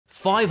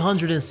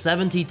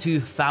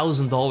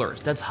$572,000.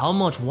 That's how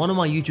much one of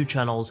my YouTube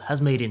channels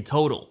has made in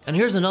total. And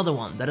here's another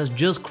one that has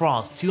just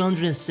crossed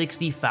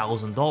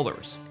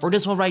 $260,000. For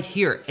this one right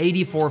here,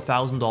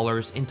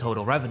 $84,000 in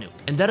total revenue.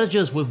 And that is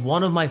just with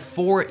one of my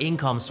 4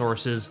 income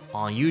sources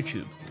on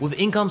YouTube. With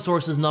income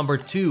sources number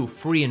 2,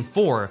 3, and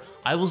 4,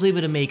 I was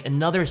able to make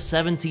another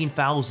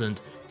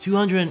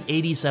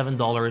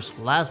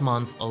 $17,287 last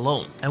month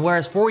alone. And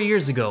whereas 4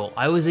 years ago,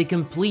 I was a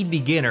complete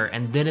beginner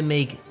and didn't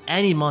make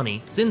any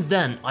money, since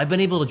then, I've been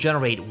able to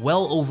generate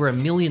well over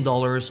 $1 million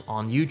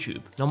on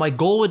YouTube. Now my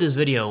goal with this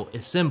video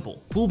is simple: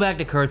 pull back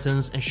the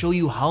curtains and show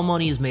you how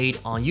money is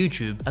made on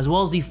YouTube, as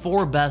well as the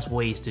 4 best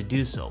ways to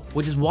do so.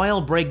 Which is why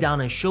I'll break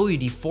down and show you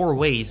the 4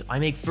 ways I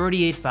make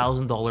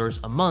 $38,000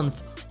 a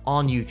month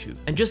on YouTube.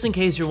 And just in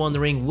case you're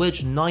wondering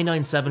which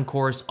 997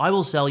 course I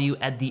will sell you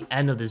at the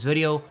end of this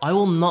video, I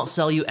will not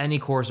sell you any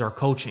course or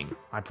coaching,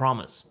 I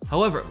promise.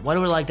 However, what I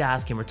would like to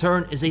ask in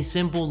return is a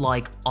simple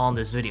like on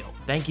this video.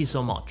 Thank you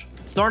so much.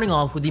 Starting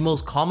off with the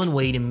most common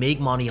way to make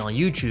money on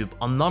YouTube,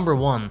 on number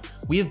 1,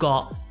 we've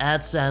got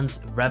Adsense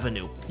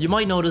revenue. You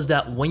might notice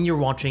that when you're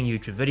watching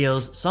YouTube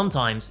videos,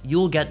 sometimes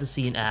you'll get to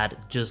see an ad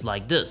just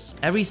like this.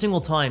 Every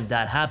single time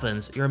that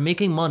happens, you're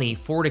making money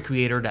for the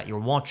creator that you're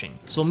watching.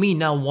 So me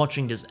now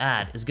watching this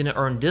ad is gonna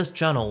earn this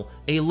channel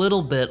a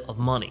little bit of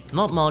money.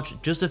 Not much,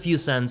 just a few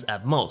cents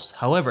at most.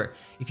 However,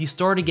 if you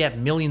start to get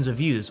millions of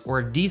views or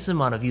a decent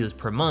amount of views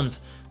per month,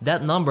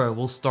 that number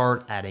will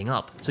start adding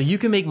up. So you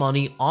can make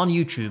money on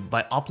YouTube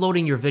by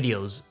uploading your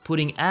videos,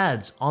 putting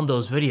ads on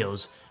those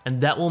videos,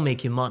 and that will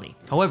make you money.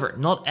 However,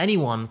 not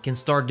anyone can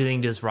start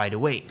doing this right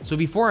away. So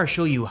before I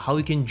show you how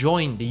you can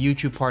join the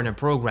YouTube Partner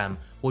Program,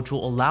 which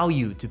will allow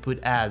you to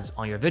put ads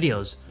on your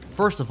videos,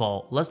 first of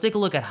all, let's take a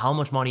look at how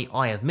much money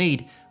I have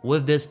made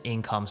with this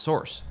income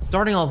source.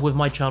 Starting off with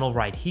my channel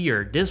right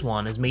here, this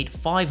one has made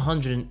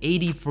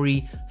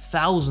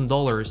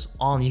 $583,000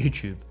 on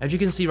YouTube. As you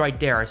can see right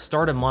there, I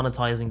started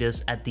monetizing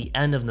this at the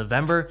end of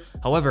November.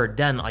 However,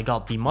 then I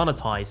got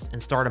demonetized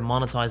and started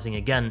monetizing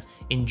again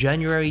in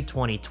January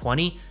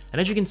 2020.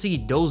 And as you can see,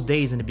 those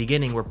days in the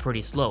beginning were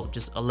pretty slow,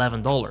 just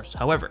 $11.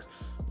 However,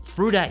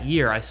 through that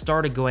year, I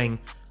started going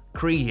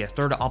crazy. I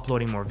started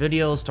uploading more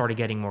videos, started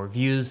getting more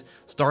views,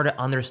 started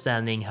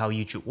understanding how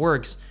YouTube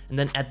works, and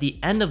then at the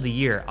end of the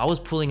year, I was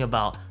pulling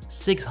about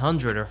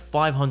 $600 or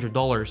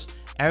 $500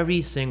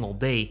 every single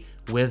day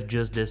with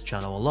just this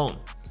channel alone.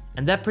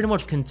 And that pretty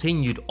much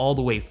continued all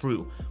the way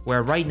through,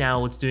 where right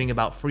now it's doing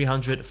about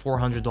 $300,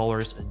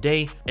 $400 a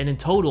day, and in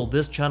total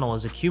this channel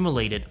has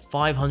accumulated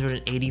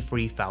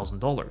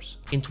 $583,000.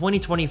 In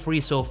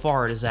 2023 so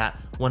far it is at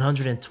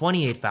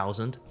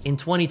 $128,000. In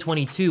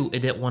 2022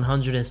 it did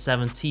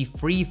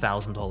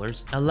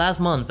 $173,000, and last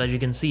month, as you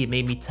can see, it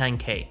made me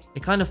 10K.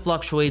 It kind of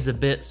fluctuates a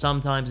bit,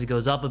 sometimes it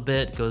goes up a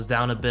bit, goes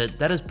down a bit.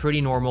 That is pretty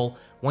normal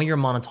when you're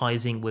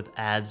monetizing with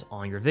ads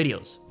on your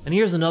videos. And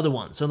here's another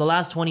one. So in the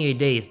last 28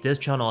 days, this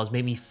channel has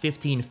made me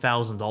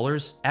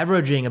 $15,000,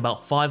 averaging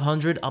about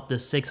 $500 up to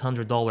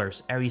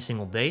 $600 every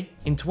single day.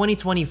 In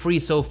 2023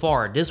 so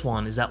far, this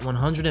one is at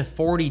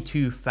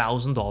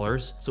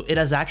 $142,000. So it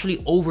has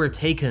actually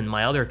overtaken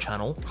my other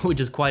channel,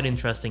 which is quite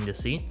interesting to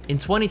see. In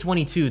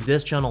 2022,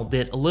 this channel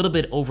did a little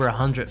bit over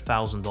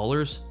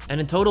 $100,000. And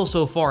in total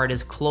so far, it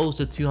is close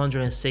to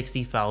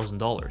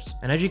 $260,000.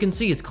 And as you can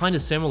see, it's kind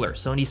of similar.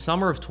 So in the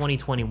summer of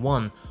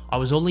 2021, I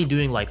was only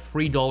doing like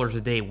 $3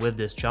 a day with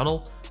this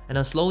channel, and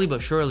then slowly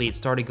but surely it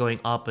started going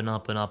up and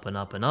up and up and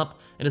up and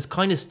up, and it's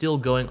kind of still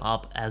going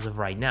up as of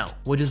right now,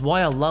 which is why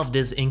I love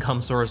this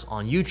income source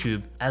on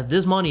YouTube, as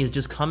this money is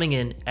just coming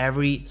in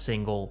every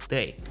single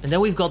day. And then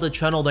we've got the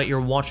channel that you're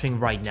watching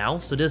right now.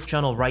 So this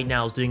channel right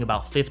now is doing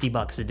about 50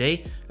 bucks a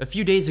day. A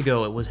few days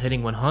ago it was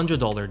hitting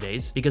 $100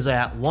 days because I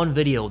had one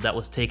video that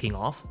was taking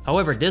off.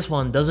 However, this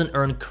one doesn't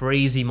earn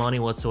crazy money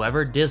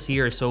whatsoever. This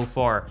year so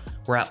far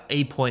we're at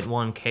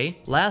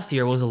 8.1k. Last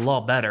year was a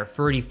lot better,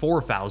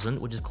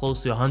 34,000, which is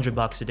close to 100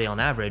 bucks a day on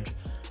average.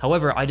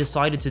 However, I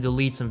decided to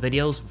delete some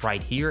videos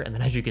right here, and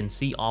then as you can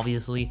see,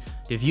 obviously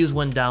the views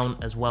went down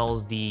as well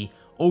as the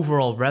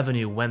overall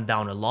revenue went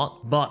down a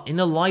lot, but in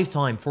a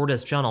lifetime for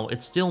this channel,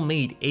 it still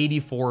made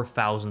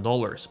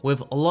 $84,000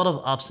 with a lot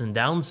of ups and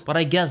downs, but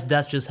I guess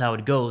that's just how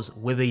it goes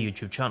with a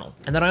YouTube channel.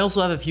 And then I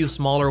also have a few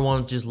smaller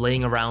ones just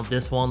laying around.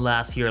 This one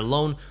last year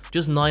alone,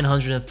 just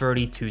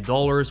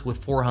 $932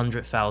 with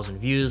 400,000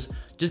 views,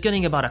 just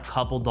getting about a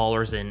couple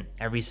dollars in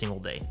every single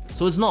day.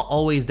 So it's not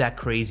always that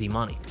crazy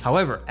money.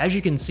 However, as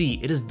you can see,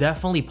 it is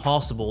definitely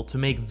possible to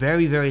make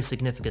very, very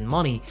significant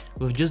money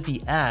with just the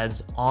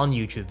ads on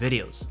YouTube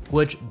videos.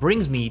 Which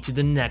brings me to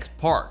the next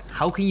part.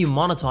 How can you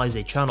monetize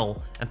a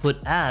channel and put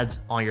ads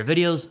on your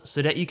videos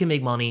so that you can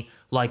make money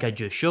like I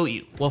just showed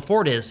you? Well,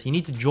 for this, you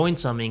need to join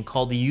something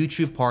called the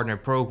YouTube Partner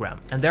Program,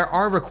 and there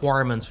are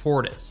requirements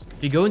for this.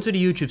 If you go into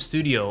the YouTube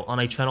Studio on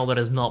a channel that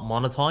is not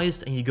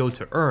monetized and you go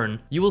to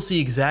earn, you will see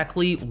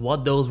exactly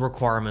what those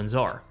requirements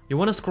are. You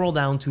want to scroll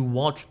down to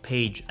watch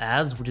page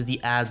ads, which is the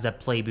ads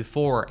that play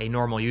before a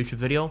normal YouTube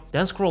video.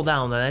 Then scroll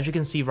down, and as you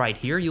can see right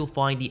here, you'll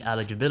find the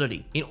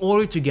eligibility. In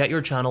order to get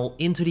your channel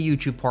into the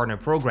YouTube Partner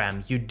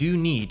Program, you do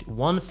need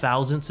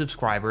 1,000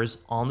 subscribers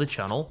on the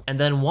channel, and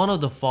then one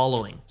of the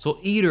following. So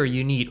either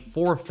you need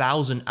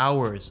 4,000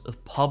 hours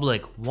of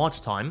public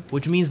watch time,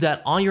 which means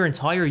that on your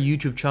entire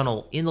YouTube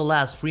channel in the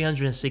last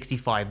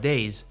 365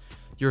 days,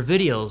 your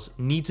videos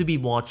need to be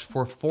watched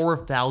for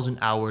 4,000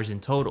 hours in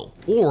total.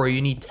 Or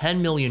you need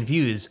 10 million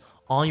views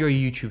on your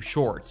YouTube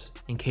Shorts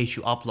in case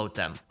you upload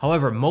them.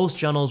 However, most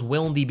channels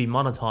will indeed be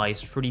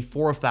monetized for the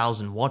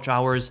 4,000 watch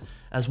hours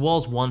as well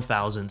as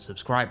 1,000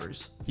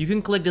 subscribers. You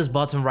can click this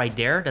button right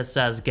there that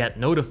says get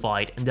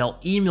notified, and they'll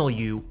email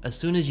you as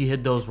soon as you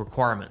hit those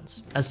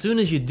requirements. As soon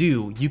as you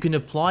do, you can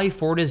apply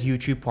for this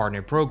YouTube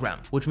Partner Program,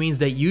 which means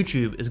that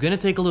YouTube is going to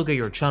take a look at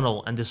your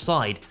channel and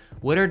decide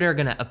whether they're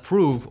going to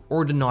approve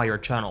or deny your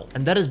channel.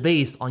 And that is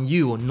based on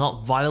you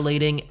not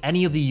violating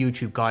any of the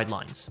YouTube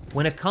guidelines.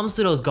 When it comes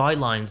to those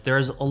guidelines,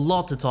 there's a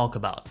lot to talk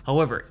about.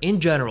 However, in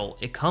general,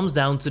 it comes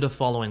down to the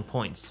following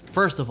points.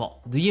 First of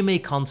all, do you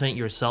make content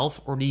yourself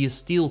or do you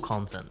steal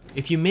content?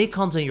 If you make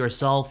content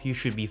yourself, you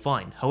should be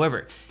fine.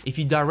 However, if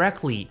you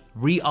directly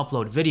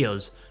re-upload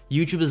videos,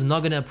 YouTube is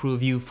not going to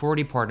approve you for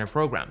the partner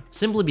program,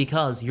 simply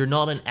because you're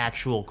not an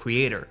actual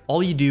creator.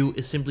 All you do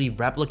is simply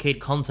replicate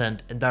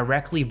content and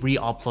directly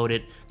re-upload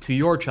it to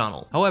your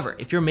channel. However,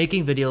 if you're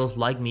making videos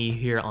like me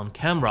here on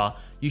camera,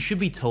 you should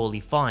be totally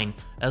fine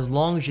as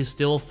long as you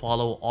still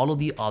follow all of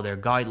the other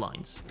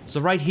guidelines.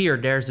 So right here,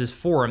 there's this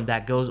forum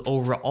that goes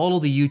over all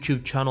of the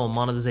YouTube channel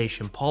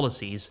monetization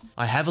policies.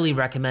 I heavily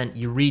recommend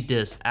you read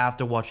this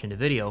after watching the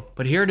video,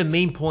 but here are the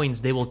main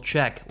points they will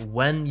check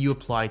when you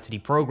apply to the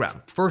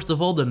program. First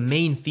of all, the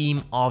main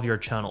theme of your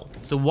channel.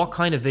 So what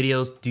kind of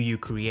videos do you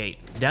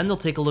create? Then they'll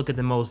take a look at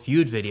the most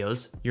viewed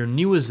videos, your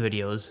newest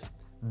videos,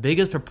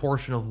 biggest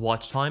proportion of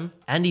watch time,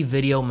 and the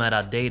video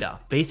metadata.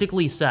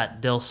 Basically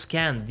said, they'll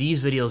scan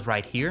these videos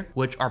right here,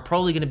 which are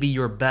probably going to be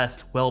your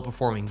best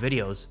well-performing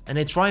videos, and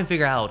they try and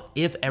figure out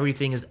if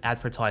everything is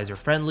advertiser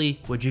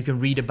friendly, which you can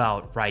read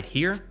about right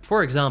here.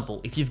 For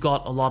example, if you've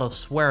got a lot of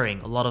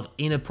swearing, a lot of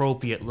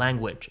inappropriate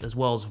language, as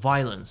well as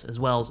violence, as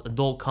well as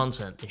adult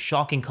content and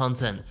shocking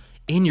content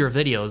in your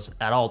videos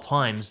at all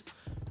times,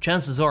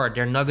 chances are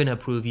they're not going to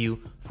approve you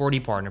for the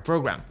partner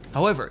program.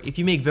 However, if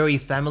you make very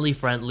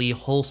family-friendly,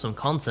 wholesome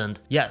content,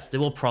 yes, they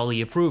will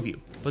probably approve you.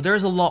 But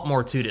there's a lot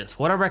more to this.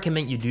 What I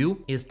recommend you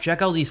do is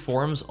check out these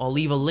forums. I'll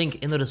leave a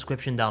link in the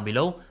description down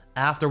below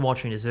after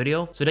watching this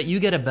video so that you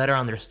get a better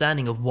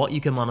understanding of what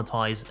you can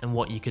monetize and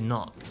what you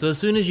cannot. So as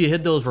soon as you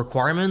hit those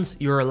requirements,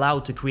 you're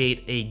allowed to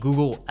create a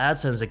Google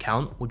Adsense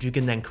account, which you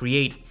can then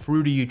create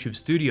through the YouTube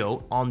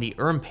Studio on the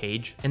Earn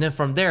page. And then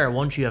from there,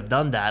 once you have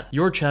done that,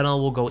 your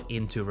channel will go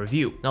into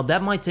review. Now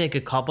that might take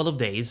a couple of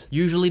days,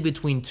 usually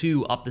between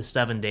 2 up to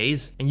 7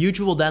 days, and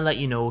YouTube will then let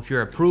you know if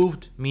you're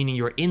approved, meaning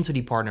you're into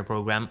the partner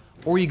program,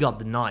 or you got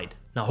denied.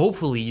 Now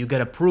hopefully you get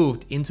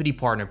approved into the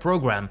partner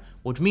program,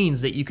 which means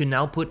that you can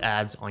now put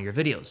ads on your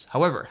videos.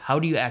 However, how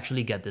do you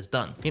actually get this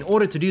done? In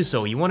order to do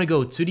so, you want to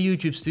go to the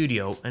YouTube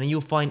Studio and then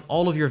you'll find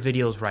all of your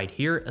videos right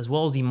here, as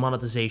well as the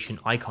monetization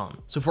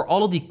icon. So for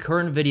all of the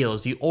current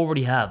videos you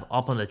already have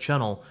up on the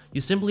channel, you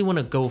simply want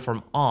to go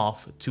from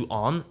off to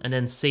on and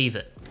then save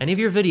it. And if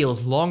your video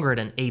is longer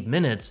than 8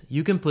 minutes,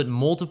 you can put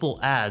multiple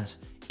ads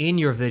in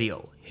your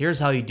video. Here's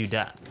how you do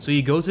that. So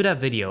you go to that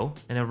video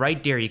and then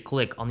right there you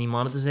click on the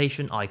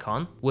monetization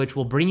icon, which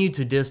will bring you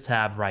to this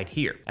tab right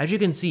here. As you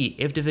can see,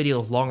 if the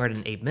video is longer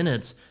than 8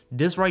 minutes,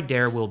 this right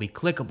there will be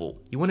clickable.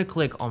 You want to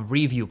click on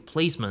review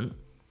placement,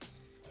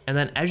 and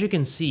then as you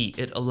can see,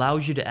 it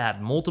allows you to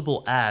add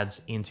multiple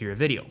ads into your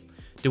video.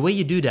 The way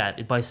you do that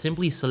is by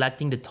simply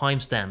selecting the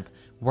timestamp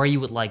where you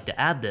would like to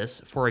add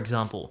this. For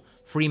example,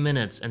 3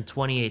 minutes and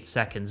 28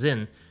 seconds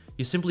in,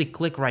 you simply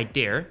click right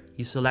there,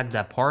 you select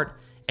that part,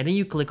 and then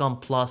you click on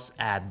plus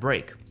ad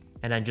break.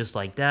 And then just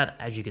like that,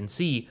 as you can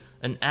see,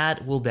 an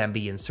ad will then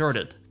be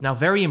inserted. Now,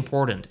 very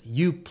important,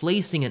 you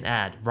placing an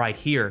ad right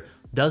here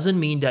doesn't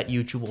mean that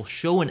YouTube will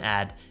show an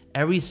ad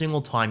every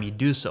single time you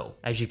do so.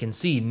 As you can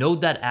see,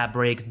 note that ad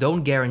breaks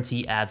don't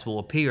guarantee ads will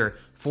appear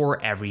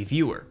for every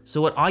viewer.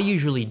 So what I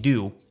usually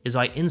do is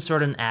I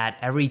insert an ad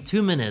every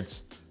 2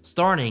 minutes,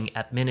 starting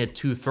at minute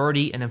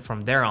 2:30, and then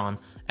from there on,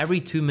 every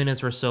 2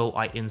 minutes or so,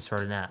 I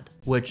insert an ad,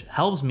 which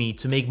helps me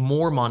to make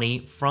more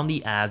money from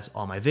the ads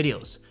on my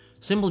videos,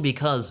 simply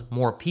because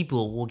more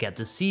people will get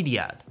to see the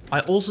ad. I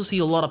also see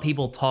a lot of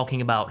people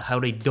talking about how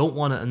they don't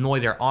want to annoy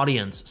their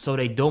audience, so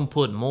they don't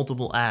put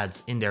multiple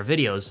ads in their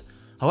videos.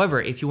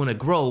 However, if you want to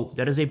grow,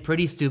 that is a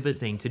pretty stupid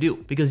thing to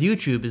do, because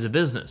YouTube is a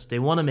business, they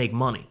want to make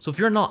money. So if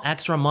you're not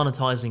extra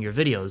monetizing your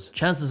videos,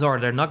 chances are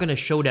they're not going to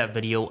show that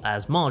video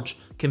as much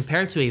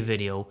compared to a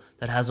video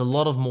that has a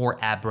lot of more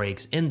ad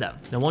breaks in them.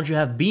 Now once you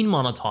have been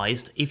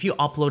monetized, if you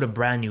upload a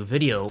brand new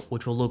video,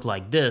 which will look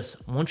like this,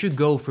 once you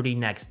go for the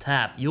next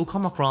tab, you'll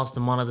come across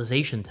the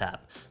monetization tab.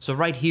 So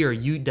right here,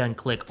 you then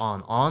click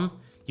on,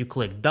 you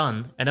click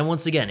done, and then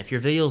once again, if your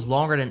video is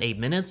longer than 8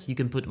 minutes, you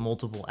can put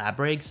multiple ad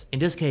breaks. In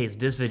this case,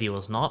 this video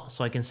is not,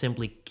 so I can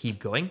simply keep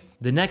going.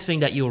 The next thing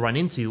that you'll run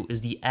into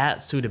is the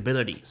ad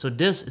suitability. So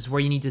this is where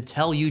you need to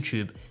tell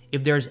YouTube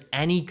if there's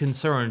any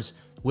concerns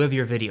with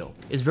your video.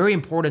 It's very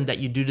important that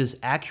you do this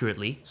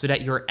accurately so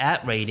that your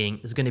ad rating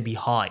is going to be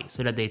high,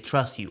 so that they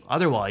trust you.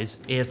 Otherwise,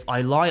 if I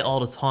lie all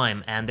the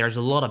time and there's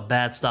a lot of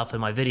bad stuff in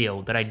my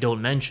video that I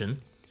don't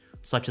mention,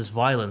 such as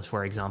violence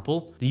for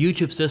example, the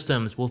YouTube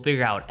systems will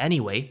figure out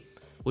anyway,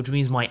 which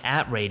means my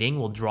ad rating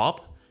will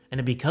drop,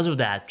 and because of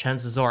that,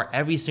 chances are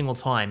every single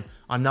time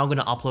I'm now going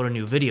to upload a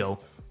new video,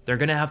 they're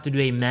going to have to do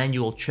a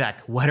manual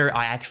check whether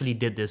I actually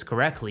did this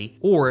correctly,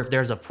 or if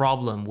there's a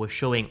problem with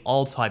showing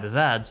all type of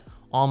ads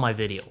on my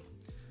video.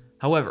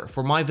 However,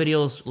 for my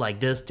videos like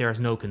this, there's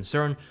no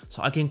concern,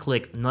 so I can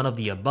click none of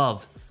the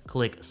above,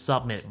 click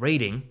submit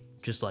rating,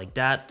 just like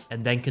that,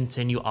 and then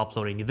continue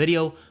uploading the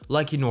video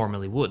like you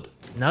normally would.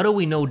 Now that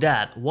we know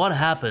that, what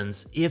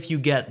happens if you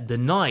get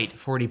denied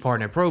for the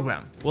partner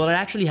program? Well, it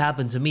actually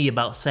happened to me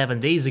about 7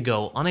 days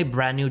ago on a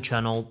brand new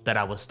channel that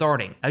I was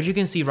starting. As you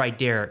can see right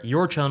there,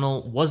 your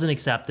channel wasn't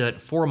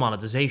accepted for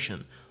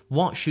monetization.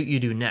 What should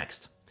you do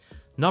next?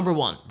 Number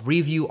 1,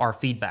 review our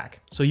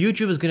feedback. So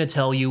YouTube is going to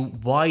tell you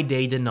why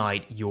they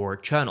denied your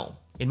channel.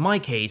 In my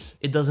case,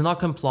 it does not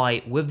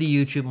comply with the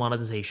YouTube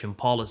monetization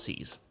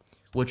policies,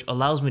 which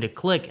allows me to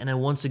click and then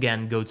once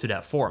again go to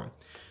that form.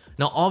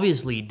 Now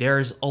obviously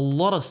there's a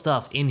lot of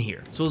stuff in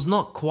here, so it's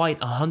not quite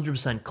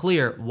 100%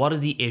 clear what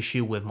is the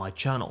issue with my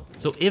channel.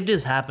 So if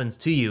this happens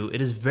to you,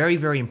 it is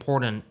very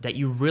important that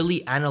you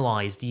really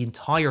analyze the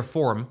entire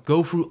form,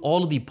 go through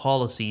all of the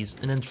policies,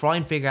 and then try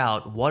and figure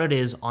out what it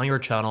is on your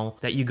channel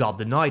that you got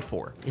denied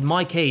for. In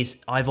my case,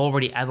 I've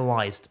already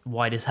analyzed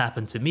why this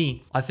happened to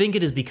me. I think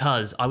it is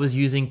because I was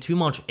using too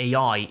much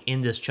AI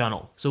in this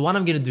channel. So what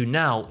I'm gonna do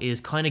now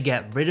is kind of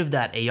get rid of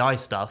that AI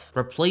stuff,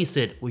 replace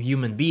it with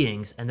human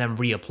beings, and then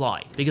reapply.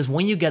 Because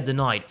when you get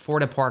denied for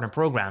the partner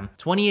program,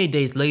 28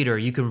 days later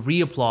you can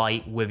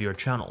reapply with your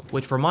channel,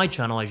 which for my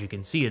channel, as you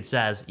can see, it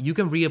says you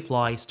can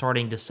reapply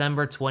starting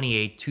December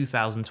 28,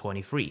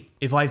 2023.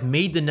 If I've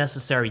made the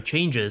necessary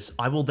changes,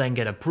 I will then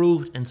get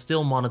approved and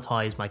still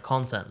monetize my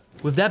content.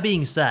 With that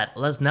being said,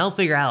 let's now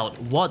figure out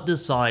what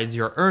decides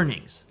your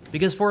earnings.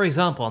 Because for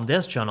example, on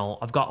this channel,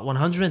 I've got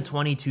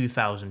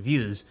 122,000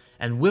 views,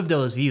 and with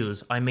those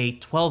views, I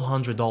made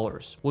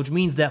 $1,200, which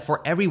means that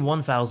for every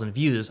 1,000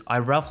 views, I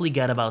roughly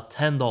get about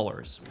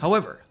 $10.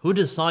 However, who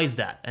decides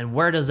that, and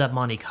where does that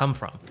money come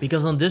from?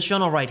 Because on this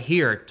channel right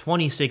here,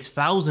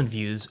 26,000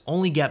 views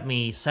only get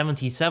me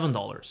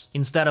 $77,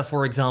 instead of,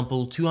 for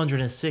example,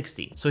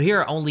 260. So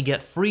here I only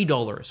get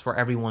 $3 for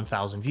every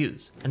 1,000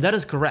 views. And that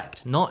is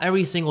correct. Not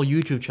every single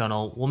YouTube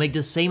channel will make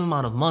the same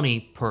amount of money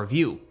per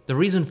view. The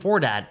reason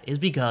for that is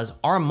because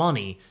our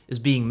money is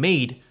being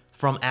made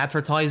from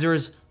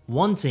advertisers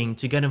wanting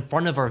to get in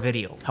front of our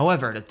video.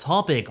 However, the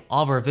topic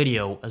of our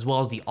video, as well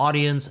as the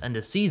audience and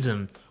the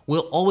season,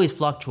 will always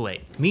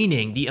fluctuate,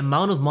 meaning the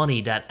amount of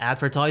money that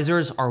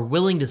advertisers are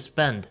willing to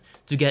spend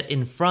to get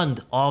in front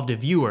of the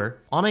viewer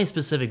on a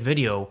specific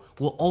video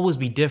will always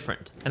be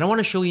different. And I want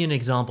to show you an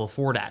example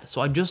for that.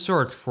 So I just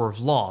searched for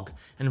vlog,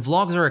 and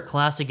vlogs are a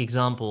classic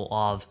example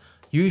of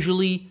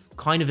usually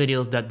kind of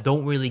videos that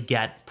don't really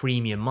get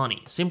premium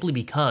money, simply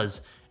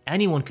because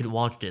anyone could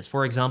watch this.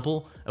 For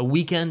example, a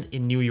weekend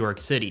in New York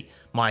City.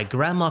 My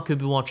grandma could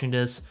be watching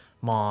this,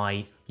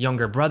 my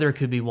younger brother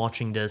could be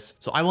watching this.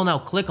 So I will now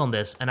click on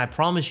this, and I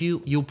promise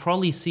you, you'll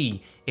probably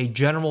see a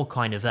general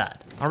kind of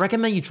ad. I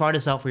recommend you try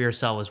this out for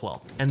yourself as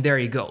well. And there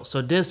you go.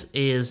 So this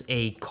is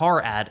a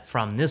car ad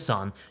from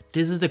Nissan.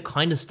 This is the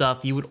kind of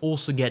stuff you would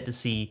also get to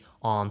see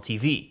on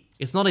TV.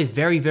 It's not a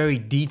very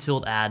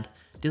detailed ad.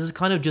 This is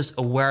kind of just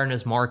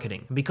awareness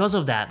marketing. Because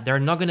of that, they're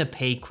not gonna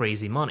pay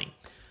crazy money,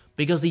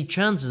 because the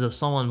chances of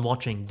someone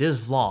watching this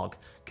vlog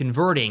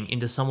converting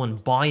into someone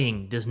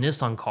buying this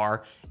Nissan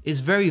car is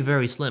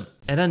very slim.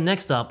 And then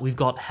next up, we've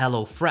got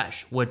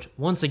HelloFresh, which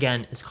once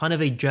again is kind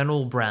of a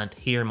general brand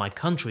here in my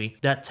country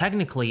that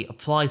technically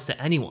applies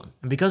to anyone.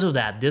 And because of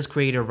that, this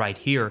creator right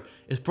here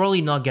is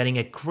probably not getting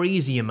a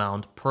crazy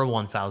amount per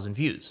 1,000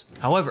 views.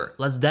 However,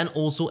 let's then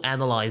also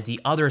analyze the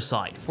other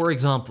side. For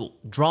example,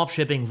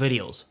 dropshipping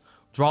videos.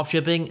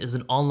 Dropshipping is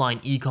an online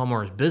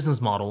e-commerce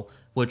business model,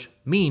 which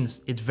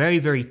means it's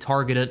very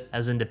targeted,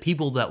 as in the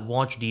people that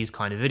watch these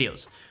kind of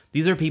videos.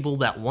 These are people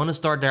that want to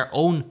start their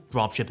own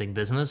dropshipping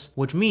business,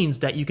 which means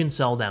that you can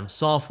sell them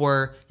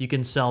software, you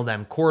can sell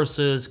them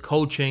courses,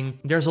 coaching.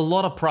 There's a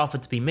lot of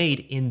profit to be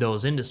made in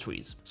those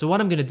industries. So what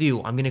I'm going to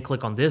do, I'm going to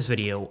click on this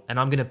video and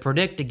I'm going to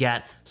predict to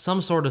get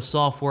some sort of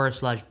software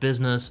slash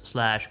business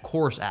slash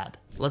course ad.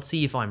 Let's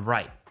see if I'm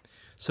right.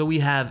 So we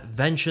have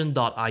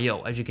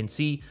Vention.io, as you can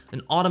see,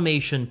 an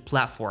automation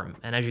platform.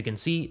 And as you can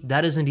see,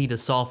 that is indeed a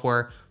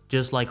software,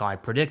 just like I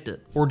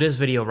predicted. Or this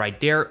video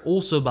right there,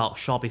 also about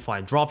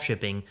Shopify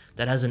dropshipping,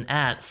 that has an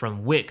ad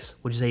from Wix,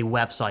 which is a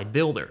website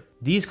builder.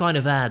 These kind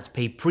of ads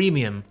pay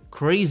premium,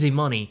 crazy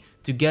money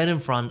to get in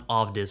front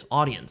of this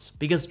audience,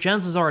 because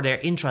chances are they're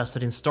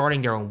interested in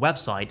starting their own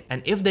website,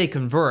 and if they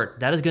convert,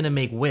 that is going to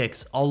make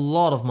Wix a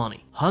lot of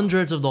money,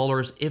 hundreds of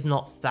dollars if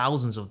not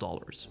thousands of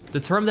dollars. The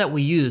term that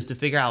we use to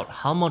figure out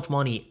how much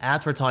money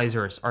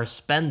advertisers are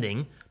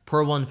spending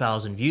per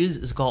 1,000 views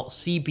is called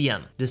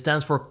CPM. This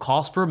stands for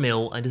cost per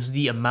mil, and this is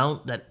the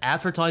amount that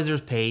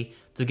advertisers pay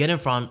to get in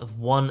front of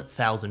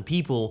 1,000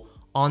 people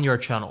on your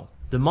channel.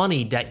 The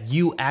money that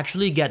you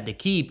actually get to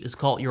keep is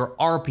called your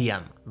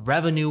RPM,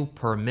 revenue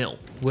per mil,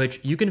 which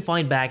you can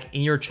find back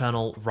in your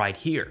channel right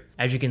here.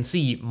 As you can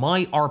see,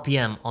 my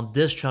RPM on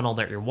this channel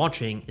that you're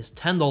watching is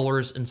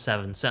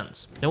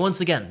 $10.07. Now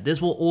once again,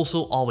 this will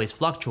also always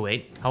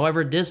fluctuate.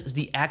 However, this is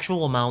the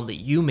actual amount that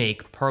you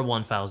make per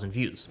 1,000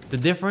 views. The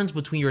difference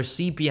between your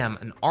CPM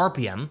and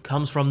RPM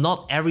comes from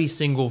not every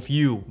single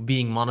view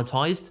being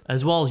monetized,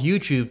 as well as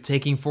YouTube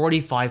taking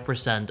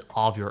 45%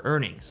 of your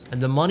earnings. And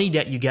the money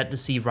that you get to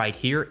see right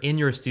here in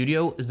your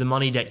studio is the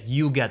money that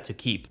you get to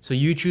keep. So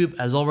YouTube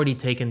has already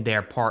taken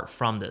their part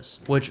from this,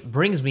 which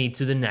brings me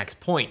to the next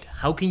point.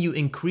 How can you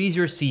increase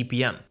your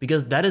CPM?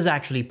 Because that is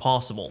actually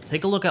possible.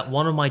 Take a look at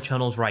one of my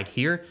channels right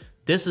here.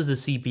 This is the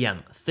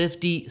CPM,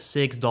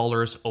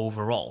 $56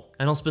 overall.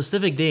 And on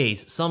specific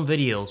days, some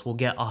videos will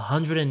get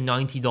 $190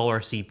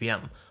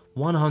 CPM,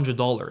 $100,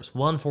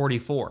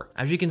 $144.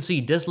 As you can see,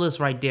 this list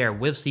right there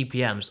with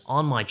CPMs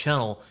on my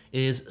channel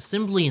is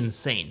simply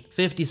insane.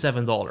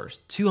 $57,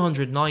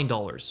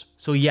 $209.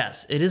 So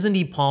yes, it is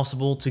indeed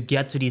possible to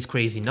get to these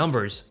crazy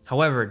numbers.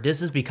 However,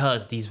 this is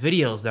because these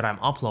videos that I'm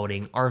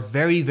uploading are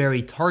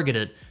very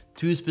targeted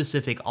to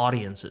specific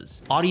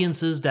audiences.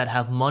 Audiences that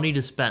have money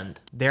to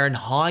spend. They're in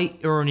high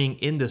earning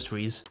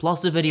industries,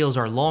 plus the videos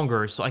are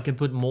longer so I can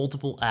put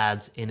multiple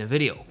ads in a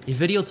video. A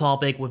video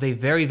topic with a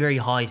very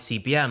high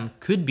CPM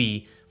could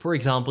be, for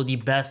example, the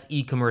best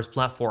e-commerce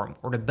platform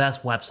or the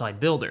best website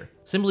builder.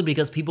 Simply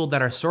because people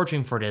that are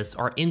searching for this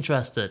are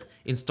interested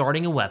in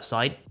starting a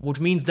website,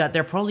 which means that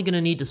they're probably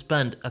gonna need to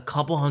spend a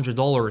couple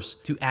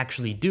 $100s to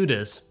actually do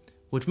this,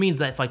 which means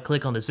that if I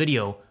click on this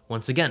video,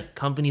 once again,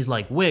 companies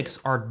like Wix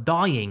are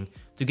dying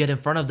to get in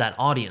front of that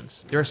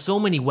audience. There are so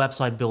many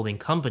website building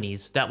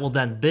companies that will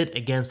then bid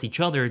against each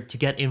other to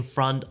get in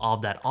front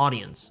of that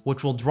audience,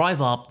 which will drive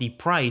up the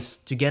price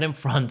to get in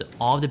front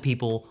of the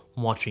people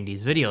watching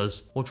these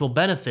videos, which will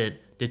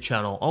benefit the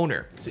channel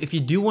owner. So if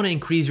you do want to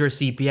increase your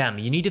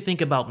CPM, you need to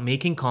think about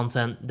making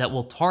content that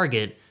will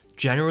target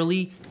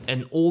generally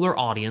an older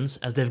audience,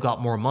 as they've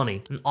got more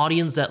money, an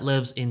audience that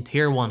lives in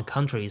tier 1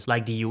 countries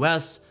like the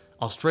US,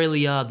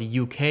 Australia, the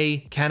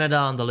UK,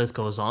 Canada, and the list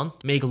goes on.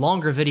 Make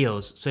longer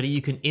videos so that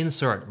you can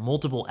insert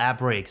multiple ad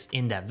breaks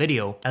in that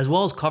video, as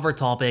well as cover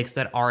topics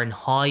that are in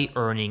high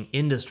earning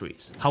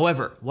industries.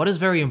 However, what is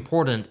very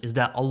important is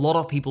that a lot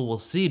of people will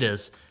see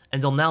this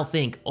and they'll now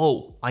think,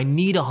 oh, I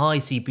need a high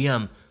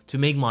CPM to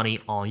make money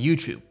on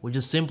YouTube, which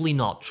is simply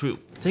not true.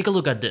 Take a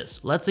look at this.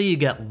 Let's say you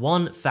get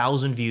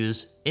 1,000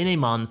 views in a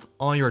month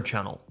on your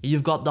channel.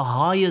 You've got the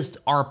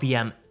highest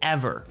RPM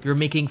ever. You're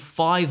making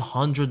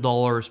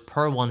 $500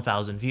 per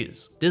 1,000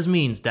 views. This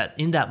means that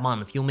in that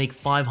month, you'll make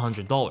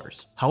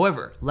 $500.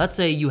 However, let's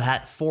say you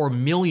had 4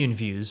 million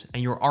views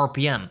and your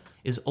RPM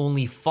is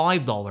only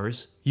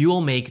 $5, you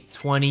will make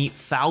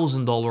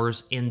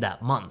 $20,000 in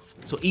that month.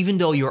 So even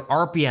though your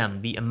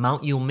RPM, the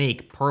amount you'll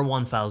make per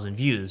 1,000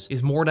 views,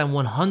 is more than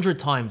 100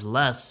 times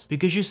less,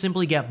 because you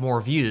simply get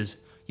more views,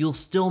 you'll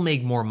still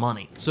make more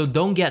money. So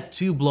don't get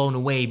too blown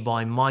away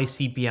by my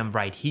CPM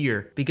right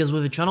here, because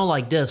with a channel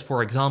like this,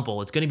 for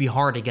example, it's going to be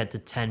hard to get to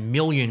 10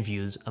 million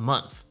views a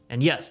month.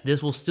 And yes,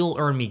 this will still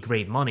earn me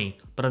great money,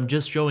 but I'm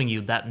just showing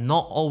you that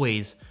not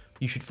always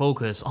you should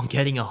focus on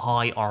getting a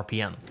high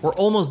RPM. We're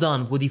almost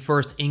done with the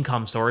first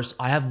income source.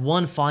 I have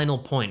one final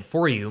point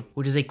for you,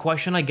 which is a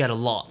question I get a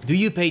lot. Do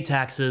you pay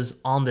taxes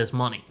on this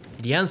money?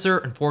 The answer,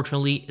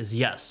 unfortunately, is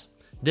yes.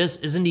 This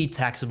is indeed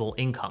taxable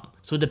income.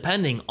 So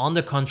depending on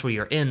the country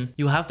you're in,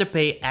 you have to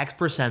pay X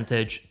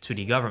percentage to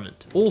the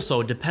government.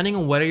 Also, depending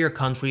on whether your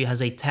country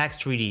has a tax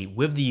treaty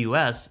with the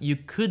US, you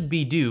could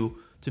be due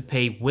to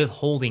pay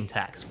withholding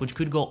tax, which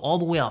could go all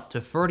the way up to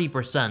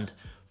 30%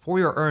 for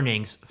your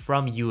earnings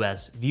from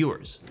US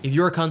viewers. If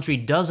your country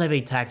does have a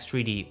tax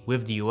treaty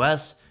with the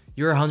US,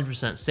 you're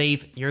 100%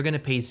 safe, you're gonna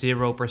pay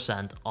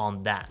 0%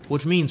 on that.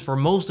 Which means for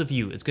most of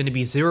you, it's gonna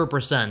be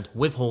 0%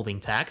 withholding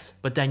tax,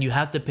 but then you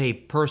have to pay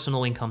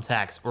personal income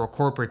tax or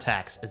corporate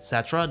tax,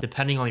 etc.,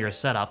 depending on your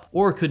setup,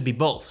 or it could be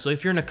both. So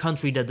if you're in a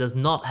country that does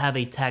not have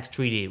a tax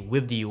treaty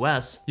with the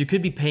US, you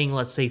could be paying,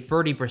 let's say,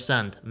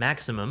 30%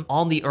 maximum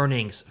on the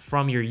earnings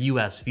from your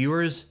US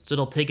viewers, so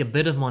they'll take a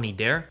bit of money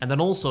there, and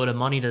then also the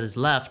money that is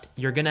left,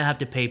 you're gonna have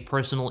to pay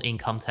personal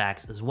income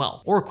tax as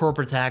well, or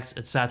corporate tax,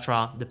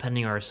 etc.,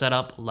 depending on your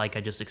setup, like I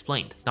just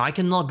explained. Now, I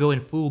cannot go in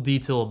full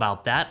detail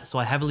about that, so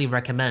I heavily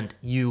recommend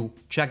you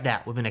check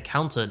that with an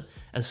accountant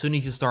as soon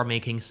as you start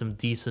making some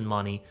decent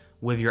money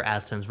with your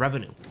AdSense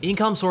revenue.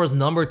 Income source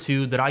number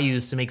 2 that I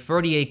use to make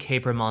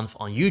 38K per month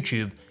on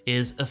YouTube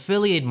is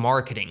affiliate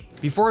marketing.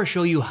 Before I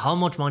show you how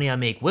much money I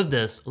make with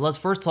this, let's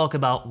first talk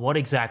about what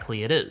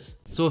exactly it is.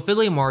 So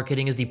affiliate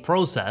marketing is the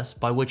process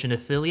by which an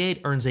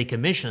affiliate earns a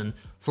commission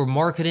for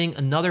marketing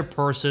another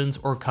person's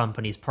or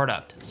company's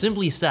product.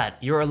 Simply said,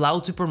 you're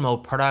allowed to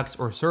promote products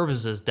or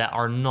services that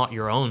are not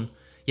your own,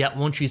 yet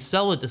once you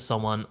sell it to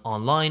someone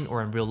online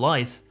or in real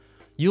life,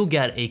 you'll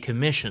get a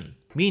commission,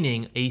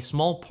 meaning a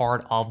small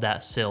part of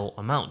that sale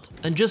amount.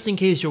 And just in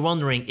case you're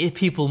wondering if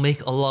people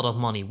make a lot of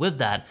money with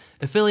that,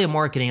 affiliate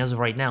marketing as of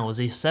right now is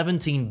a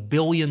 $17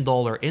 billion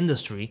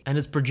industry and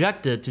it's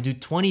projected to do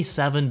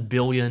 $27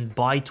 billion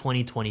by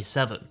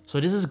 2027. So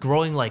this is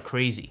growing like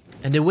crazy.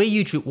 And the way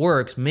YouTube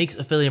works makes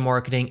affiliate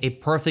marketing a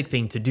perfect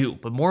thing to do,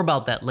 but more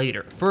about that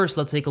later. First,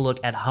 let's take a look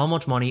at how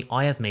much money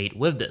I have made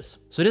with this.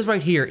 So this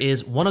right here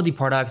is one of the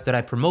products that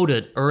I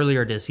promoted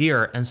earlier this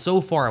year, and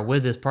so far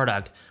with this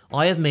product,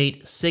 I have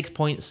made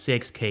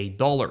 $6.6K.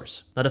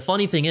 Now the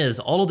funny thing is,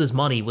 all of this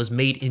money was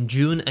made in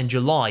June and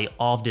July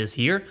of this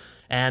year,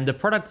 and the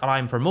product that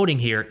I'm promoting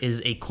here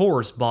is a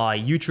course by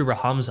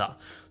YouTuber Hamza.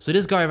 So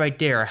this guy right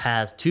there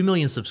has 2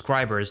 million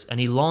subscribers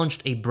and he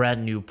launched a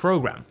brand new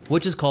program,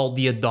 which is called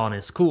the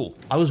Adsense School.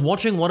 I was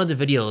watching one of the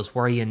videos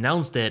where he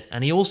announced it,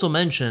 and he also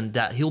mentioned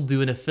that he'll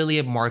do an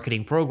affiliate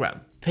marketing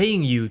program,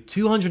 paying you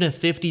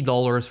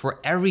 $250 for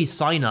every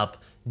sign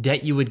up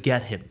that you would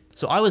get him.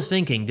 So I was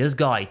thinking this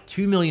guy,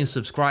 2 million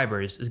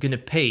subscribers, is gonna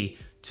pay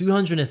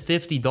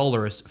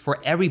 $250 for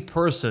every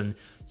person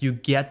you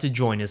get to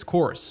join his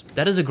course.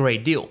 That is a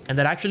great deal. And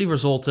that actually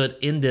resulted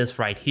in this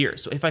right here.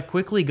 So if I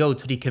quickly go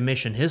to the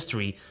commission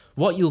history,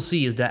 what you'll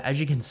see is that, as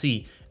you can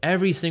see,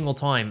 every single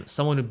time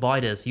someone would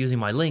buy this using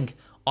my link,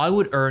 I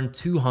would earn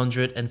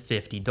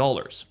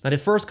 $250. Now the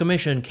first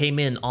commission came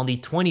in on the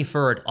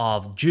 23rd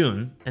of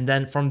June, and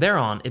then from there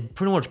on, it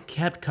pretty much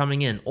kept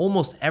coming in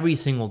almost every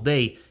single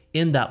day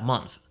in that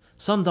month.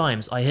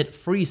 Sometimes I hit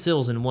 3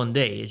 sales in one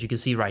day, as you can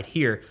see right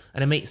here,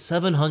 and I made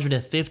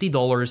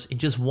 $750 in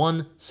just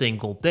one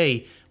single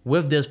day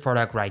with this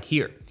product right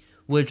here,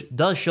 which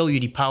does show you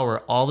the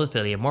power of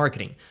affiliate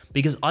marketing,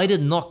 because I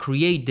did not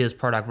create this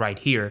product right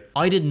here.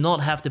 I did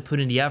not have to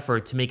put in the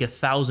effort to make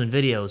 1,000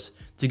 videos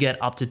to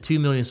get up to 2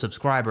 million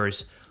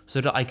subscribers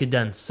so that I could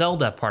then sell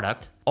that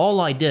product.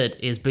 All I did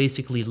is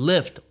basically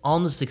lift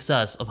on the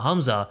success of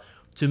Hamza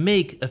to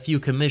make a few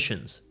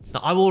commissions. Now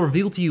I will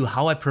reveal to you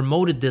how I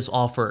promoted this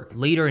offer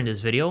later in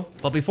this video,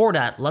 but before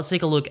that, let's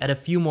take a look at a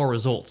few more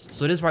results.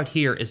 So this right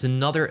here is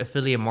another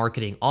affiliate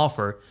marketing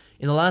offer.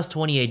 In the last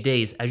 28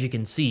 days, as you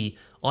can see,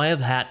 I have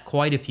had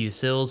quite a few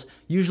sales.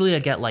 Usually I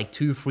get like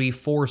 2, 3,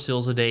 4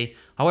 sales a day.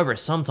 However,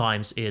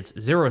 sometimes it's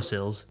 0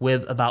 sales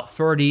with about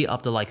 30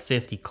 up to like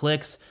 50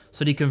 clicks.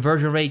 So the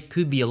conversion rate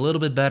could be a little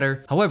bit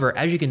better. However,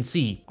 as you can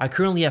see, I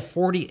currently have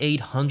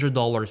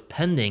 $4,800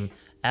 pending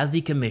as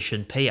the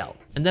commission payout.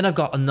 And then I've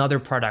got another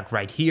product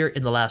right here.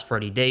 In the last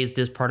 30 days,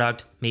 this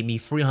product made me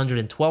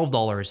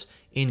 $312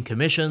 in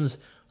commissions.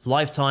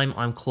 Lifetime,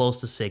 I'm close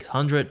to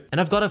 600. And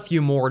I've got a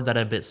few more that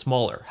are a bit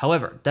smaller.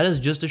 However, that is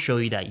just to show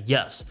you that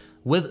yes,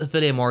 with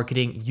affiliate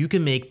marketing, you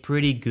can make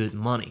pretty good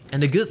money.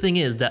 And the good thing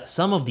is that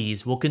some of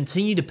these will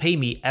continue to pay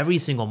me every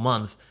single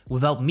month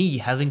without me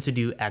having to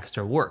do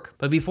extra work.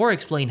 But before I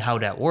explain how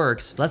that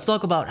works, let's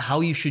talk about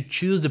how you should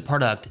choose the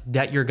product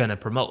that you're gonna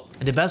promote.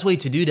 And the best way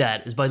to do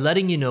that is by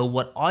letting you know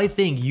what I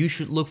think you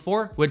should look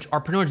for, which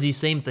are pretty much the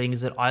same things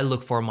that I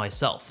look for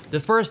myself. The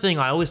first thing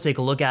I always take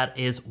a look at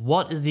is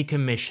what is the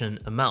commission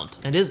amount.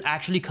 And this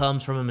actually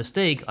comes from a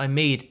mistake I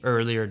made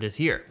earlier this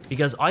year,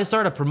 because I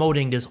started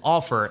promoting this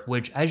offer,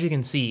 which as you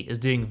can see is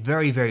doing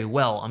very, very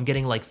well. I'm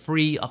getting like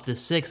 3 up to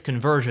 6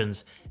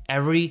 conversions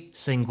every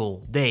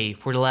single day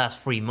for the last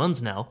 3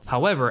 months now.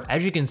 However,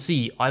 as you can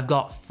see, I've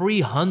got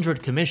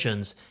 300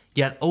 commissions,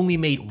 yet only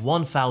made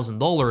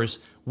 $1,000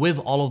 with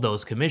all of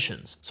those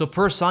commissions. So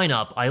per sign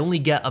up, I only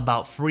get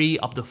about $3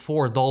 up to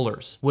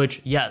 $4, which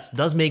yes,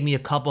 does make me a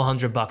couple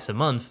 $100 a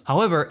month.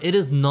 However, it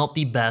is not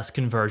the best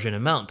conversion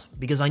amount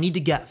because I need to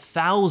get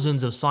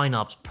thousands of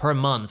signups per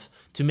month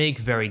to make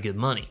very good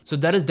money. So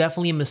that is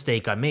definitely a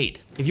mistake I made.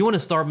 If you want to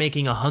start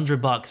making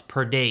 $100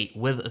 per day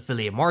with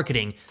affiliate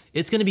marketing,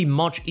 it's going to be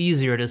much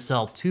easier to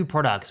sell 2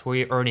 products where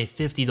you earn a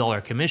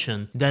 $50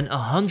 commission than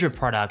 100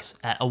 products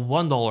at a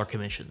 $1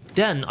 commission.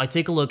 Then I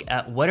take a look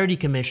at whether the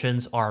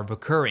commissions are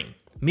recurring,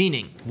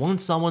 meaning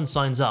once someone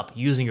signs up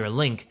using your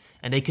link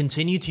and they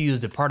continue to use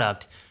the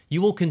product,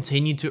 you will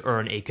continue to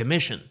earn a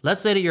commission. Let's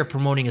say that you're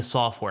promoting a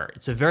software.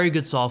 It's a very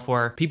good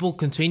software. People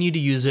continue to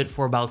use it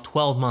for about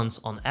 12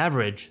 months on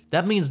average.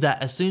 That means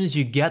that as soon as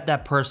you get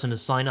that person to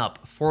sign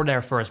up for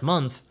their first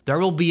month, there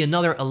will be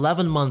another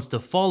 11 months to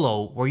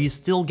follow where you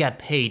still get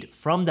paid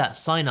from that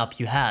sign up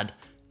you had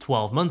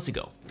 12 months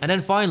ago. And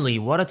then finally,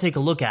 what I take a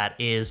look at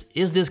is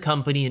this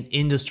company an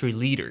industry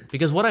leader?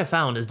 Because what I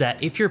found is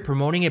that if you're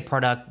promoting a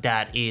product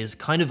that is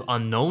kind of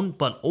unknown,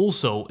 but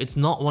also it's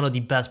not one of the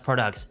best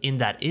products in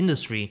that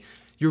industry,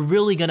 you're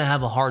really gonna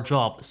have a hard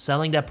job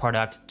selling that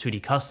product to the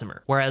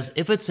customer. Whereas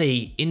if it's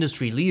a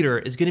industry leader,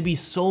 it's gonna be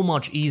so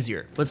much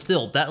easier. But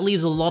still, that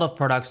leaves a lot of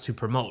products to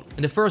promote.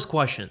 And the first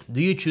question,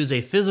 do you choose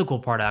a physical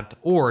product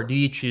or do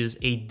you choose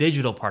a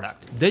digital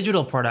product?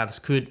 Digital products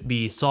could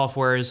be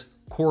softwares,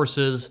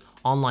 courses,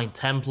 online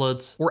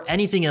templates, or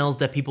anything else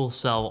that people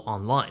sell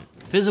online.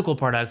 Physical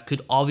product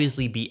could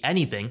obviously be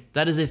anything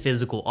that is a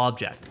physical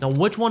object. Now,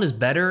 which one is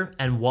better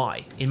and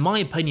why? In my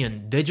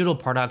opinion, digital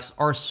products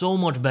are so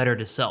much better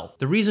to sell.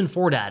 The reason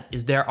for that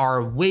is there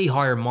are way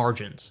higher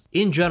margins.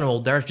 In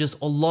general, there's just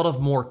a lot of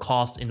more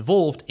cost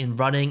involved in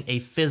running a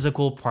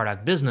physical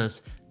product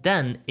business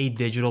than a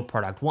digital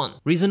product one.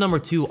 Reason number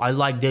two I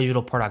like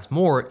digital products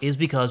more is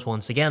because,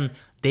 once again,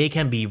 they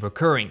can be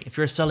recurring. If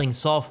you're selling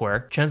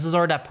software, chances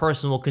are that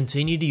person will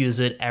continue to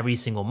use it every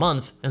single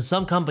month, and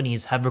some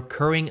companies have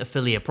recurring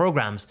affiliate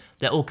programs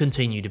that will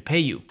continue to pay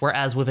you.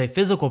 Whereas with a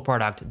physical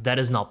product, that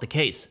is not the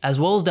case.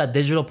 As well as that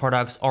digital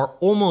products are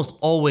almost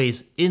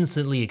always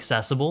instantly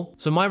accessible.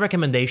 So my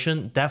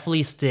recommendation,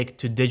 definitely stick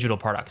to digital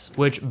products.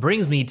 Which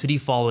brings me to the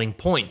following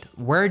point.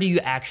 Where do you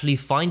actually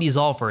find these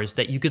offers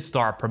that you could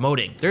start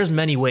promoting? There's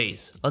many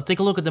ways. Let's take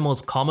a look at the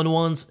most common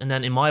ones, and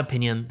then in my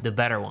opinion, the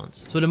better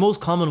ones. So the most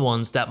common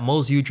ones that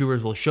most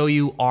YouTubers will show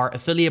you are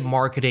affiliate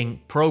marketing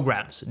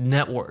programs,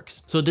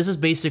 networks. So this is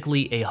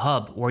basically a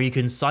hub where you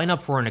can sign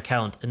up for an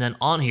account, and then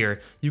on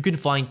here, you can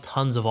find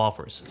tons of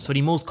offers. So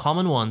the most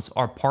common ones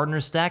are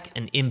Partner Stack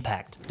and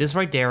Impact. This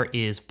right there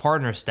is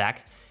Partner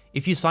Stack.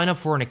 If you sign up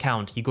for an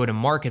account, you go to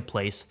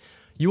Marketplace,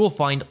 you will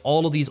find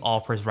all of these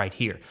offers right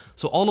here.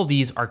 So all of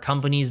these are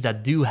companies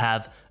that do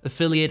have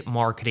affiliate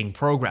marketing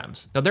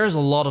programs. Now there's a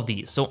lot of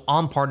these. So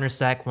on Partner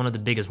Stack, one of the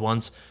biggest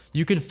ones,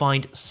 you can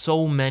find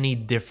so many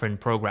different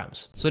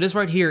programs. So this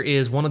right here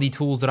is one of the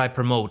tools that I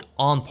promote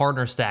on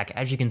Partner Stack.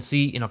 As you can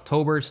see, in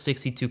October,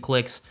 62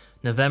 clicks,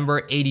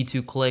 November,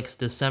 82 clicks,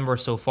 December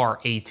so far,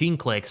 18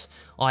 clicks.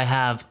 I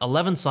have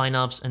 11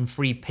 signups and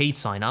 3 paid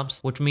signups,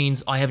 which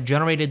means I have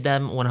generated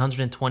them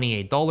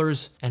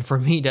 $128. And for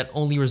me, that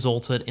only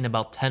resulted in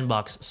about 10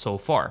 bucks so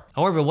far.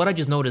 However, what I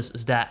just noticed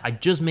is that I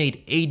just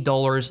made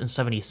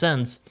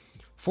 $8.70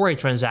 for a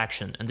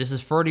transaction, and this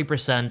is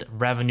 30%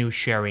 revenue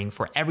sharing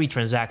for every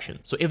transaction.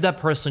 So if that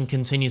person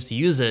continues to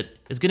use it,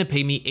 it's gonna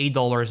pay me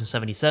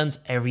 $8.70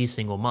 every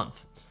single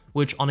month,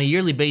 which on a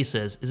yearly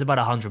basis is about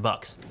 100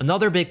 bucks.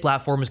 Another big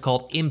platform is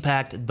called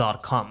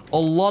impact.com. A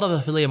lot of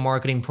affiliate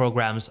marketing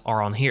programs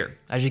are on here.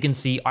 As you can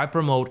see, I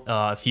promote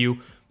a few,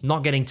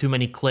 not getting too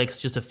many clicks,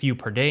 just a few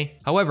per day.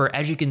 However,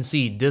 as you can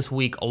see, this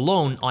week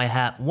alone, I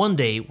had one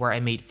day where I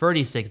made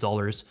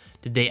 $36.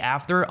 The day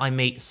after, I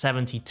made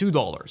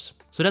 $72.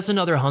 So that's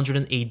another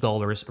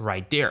 $108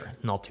 right there,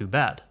 not too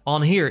bad.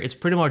 On here, it's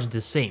pretty much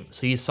the same.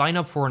 So you sign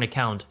up for an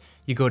account,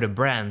 you go to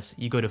brands,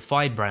 you go to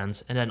find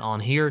brands, and then on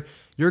here,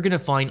 you're gonna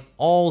find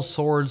all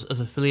sorts of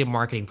affiliate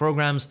marketing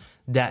programs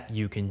that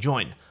you can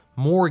join.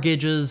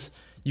 Mortgages,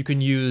 you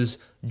can use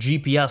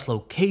GPS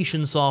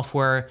location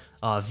software,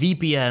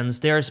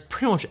 VPNs, there's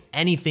pretty much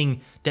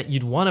anything that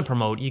you'd want to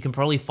promote, you can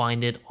probably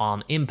find it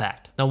on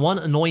Impact. Now, one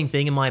annoying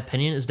thing in my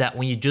opinion is that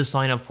when you just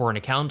sign up for an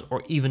account,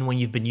 or even when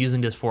you've been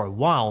using this for a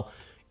while,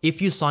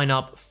 if you sign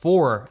up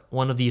for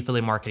one of the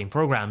affiliate marketing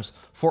programs,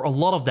 for a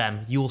lot of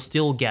them, you will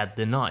still get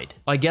denied.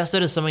 I guess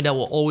that is something that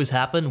will always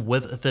happen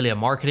with affiliate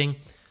marketing.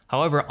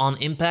 However, on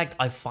Impact,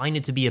 I find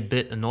it to be a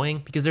bit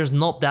annoying because there's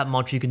not that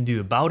much you can do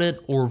about it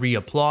or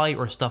reapply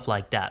or stuff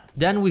like that.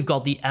 Then we've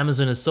got the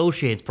Amazon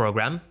Associates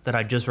program that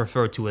I just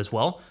referred to as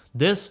well.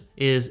 This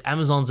is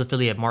Amazon's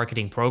affiliate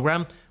marketing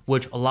program,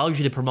 which allows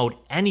you to promote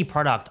any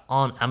product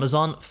on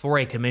Amazon for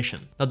a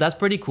commission. Now that's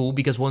pretty cool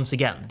because, once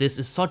again, this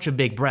is such a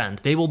big brand.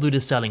 They will do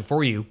the selling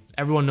for you.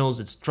 Everyone knows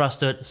it's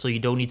trusted, so you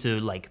don't need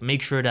to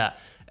make sure that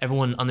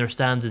everyone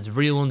understands it's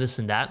real and this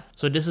and that.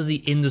 So this is the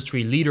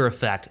industry leader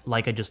effect,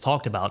 like I just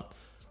talked about.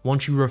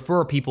 Once you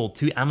refer people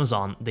to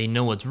Amazon, they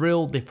know it's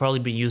real, they've probably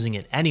been using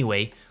it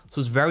anyway, so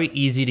it's very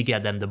easy to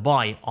get them to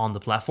buy on the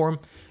platform.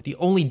 The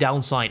only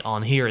downside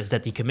on here is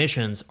that the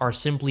commissions are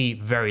simply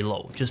very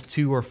low, just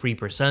 2 or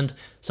 3%,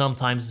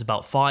 sometimes it's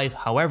about 5%.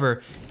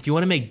 However, if you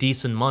want to make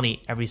decent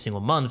money every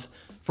single month,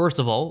 first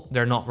of all,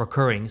 they're not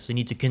recurring, so you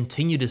need to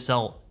continue to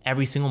sell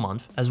every single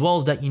month, as well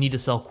as that you need to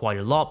sell quite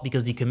a lot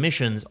because the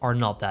commissions are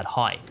not that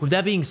high. With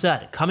that being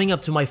said, coming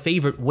up to my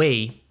favorite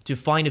way to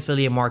find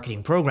affiliate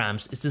marketing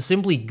programs is to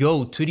simply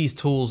go to these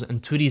tools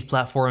and to these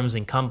platforms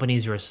and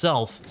companies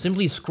yourself.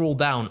 Simply scroll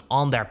down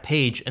on their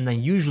page, and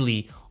then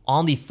usually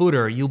on the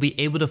footer, you'll be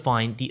able to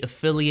find the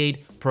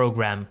affiliate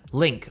program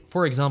link.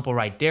 For example,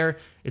 right there,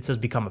 it says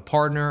become a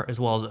partner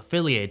as well as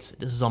affiliates.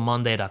 This is on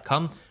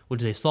monday.com,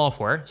 which is a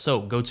software.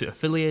 So go to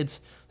affiliates,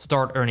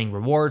 start earning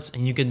rewards,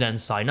 and you can then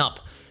sign up.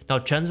 Now,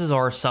 chances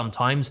are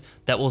sometimes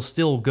that will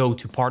still go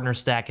to Partner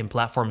Stack and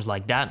platforms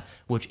like that,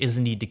 which is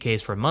indeed the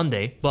case for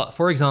Monday. But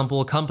for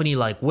example, a company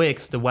like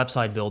Wix, the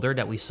website builder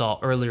that we saw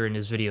earlier in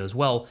this video as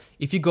well,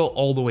 if you go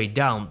all the way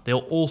down, they'll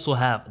also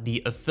have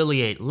the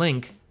affiliate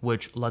link,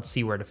 which let's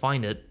see where to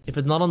find it. If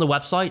it's not on the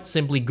website,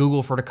 simply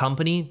Google for the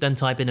company, then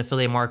type in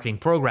affiliate marketing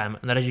program,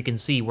 and then as you can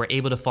see, we're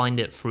able to find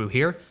it through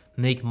here.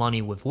 make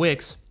money with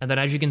Wix. And then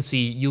as you can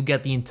see, you'll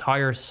get the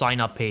entire sign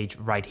up page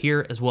right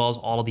here, as well as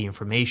all of the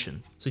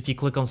information. So if you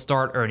click on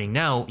start earning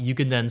now, you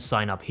can then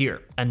sign up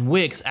here. And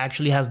Wix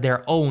actually has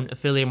their own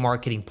affiliate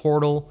marketing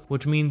portal,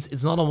 which means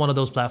it's not on one of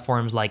those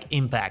platforms like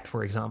Impact,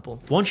 for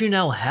example. Once you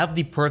now have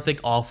the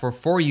perfect offer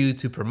for you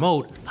to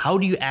promote, how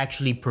do you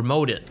actually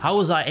promote it? How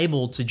was I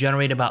able to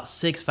generate about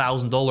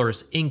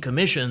 $6,000 in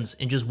commissions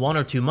in just 1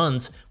 or 2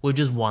 months with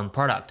just one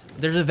product?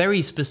 There's a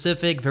very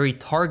specific, very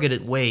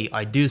targeted way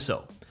I do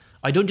so.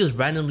 I don't just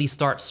randomly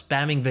start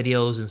spamming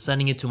videos and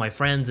sending it to my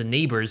friends and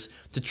neighbors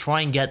to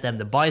try and get them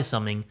to buy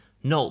something.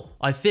 No,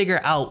 I figure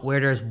out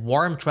where there's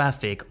warm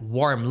traffic,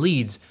 warm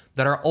leads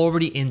that are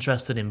already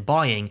interested in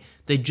buying.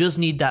 They just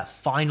need that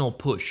final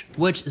push,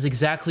 which is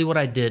exactly what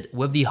I did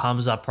with the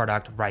Hamza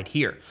product right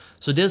here.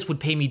 So this would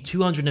pay me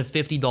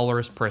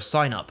 $250 per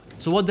sign up.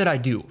 So what did I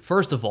do?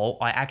 First of all,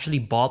 I actually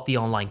bought the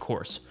online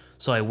course.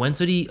 So I went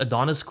to the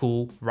Adsense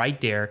school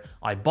right there,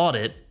 I bought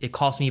it, it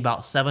cost me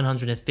about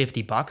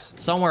 750 bucks,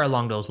 somewhere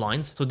along those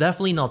lines. So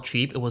definitely not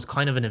cheap, it was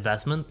kind of an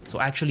investment. So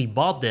I actually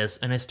bought this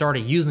and I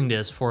started using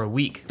this for a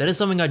week. That is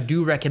something I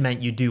do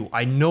recommend you do.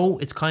 I know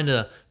it's kind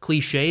of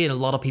cliche and a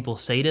lot of people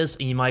say this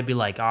and you might be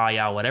like, ah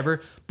yeah,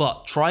 whatever,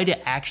 but try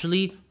to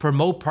actually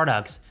promote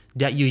products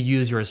that you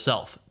use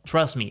yourself.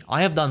 Trust me,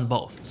 I have done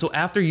both. So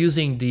after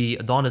using the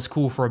Adsense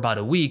school for about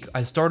a week,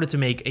 I started to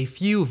make a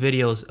few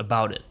videos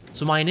about it.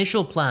 So my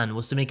initial plan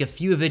was to make a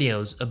few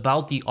videos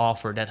about the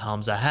offer that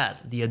Hamza had,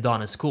 the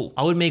Adsense school.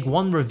 I would make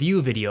one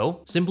review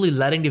video, simply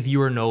letting the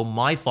viewer know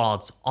my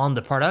thoughts on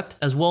the product,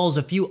 as well as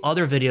a few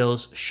other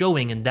videos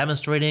showing and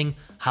demonstrating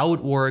how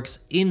it works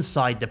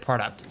inside the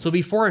product. So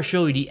before I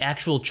show you the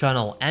actual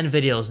channel and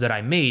videos that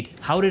I made,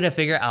 how did I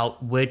figure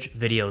out which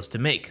videos to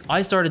make?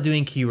 I started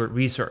doing keyword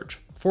research.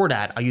 For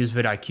that, I use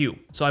vidIQ.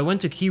 So I went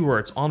to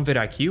keywords on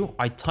vidIQ,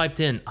 I typed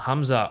in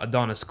Hamza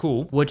Adsense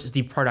school, which is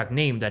the product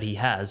name that he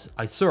has.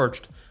 I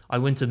searched, I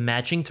went to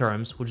matching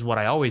terms, which is what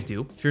I always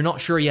do. If you're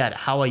not sure yet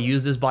how I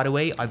use this, by the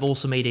way, I've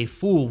also made a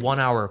full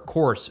 1-hour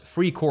course,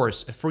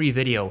 a free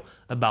video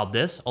about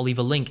this. I'll leave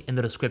a link in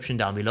the description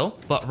down below.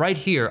 But right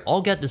here,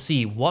 I'll get to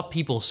see what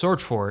people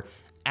search for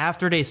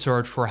after they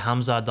search for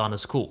Hamza Adsense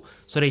school.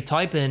 So they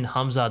type in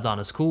Hamza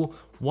Adsense school.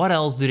 What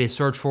else do they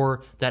search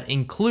for that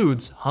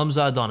includes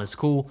Hamza Adsense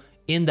school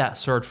in that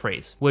search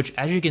phrase? Which,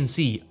 as you can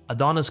see,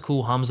 Adsense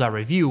school Hamza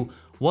review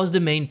was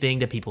the main thing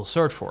that people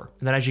search for.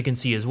 And then as you can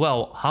see as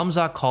well,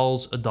 Hamza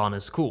calls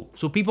Adsense school.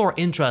 So people are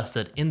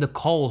interested in the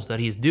calls that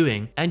he's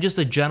doing and just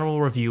a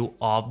general review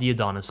of the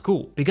Adsense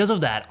school. Because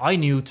of that, I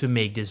knew to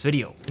make this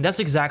video. And that's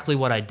exactly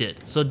what I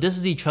did. So this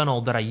is the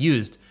channel that I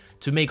used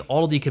to make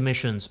all of the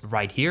commissions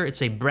right here.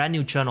 It's a brand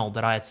new channel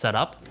that I had set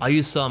up. I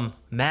used some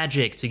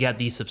magic to get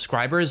these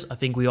subscribers. I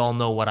think we all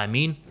know what I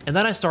mean. And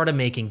then I started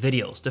making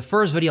videos. The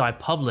first video I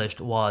published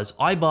was,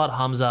 I bought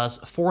Hamza's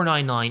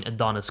 $499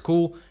 Adsense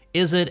school.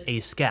 Is it a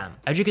scam?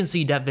 As you can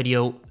see, that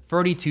video,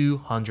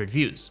 3,200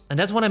 views. And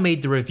that's when I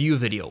made the review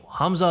video,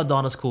 Hamza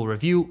Adsense school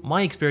review,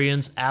 my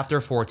experience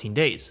after 14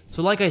 days.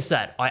 So like I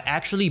said, I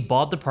actually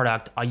bought the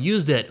product, I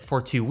used it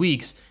for 2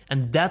 weeks,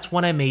 and that's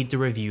when I made the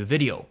review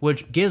video,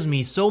 which gives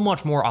me so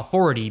much more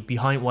authority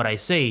behind what I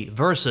say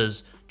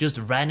versus just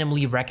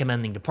randomly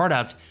recommending the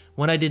product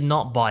when I did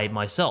not buy it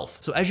myself.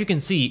 So as you can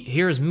see,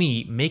 here's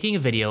me making a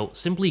video,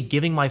 simply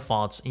giving my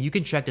thoughts, and you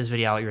can check this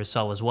video out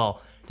yourself as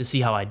well to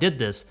see how I did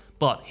this.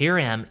 But here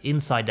I am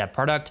inside that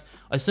product.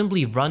 I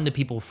simply run the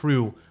people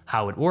through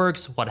how it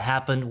works, what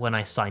happened when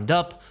I signed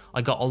up.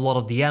 I got a lot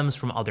of DMs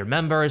from other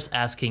members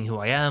asking who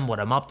I am, what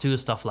I'm up to,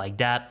 stuff like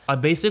that. I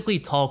basically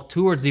talk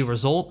towards the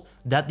result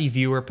that the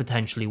viewer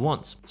potentially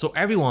wants. So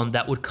everyone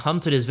that would come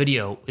to this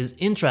video is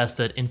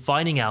interested in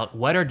finding out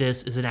whether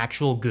this is an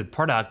actual good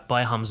product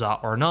by Hamza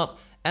or not,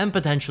 and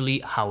potentially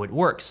how it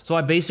works. So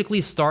I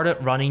basically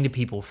started running the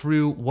people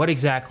through what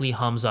exactly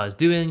Hamza is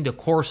doing, the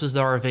courses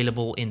that are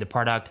available in the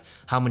product,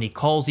 how many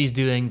calls he's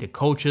doing, the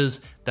coaches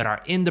that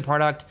are in the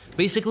product,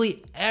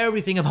 basically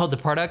everything about the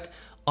product.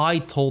 I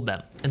told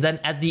them. And then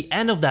at the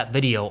end of that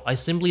video, I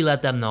simply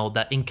let them know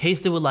that in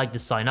case they would like to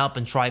sign up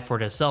and try it for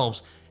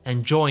themselves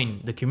and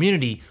join the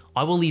community,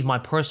 I will leave my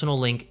personal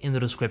link in the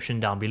description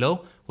down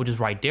below, which is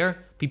right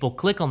there. People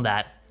click on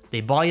that,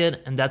 they buy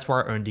it, and that's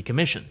where I earned the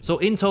commission. So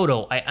in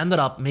total, I ended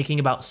up making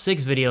about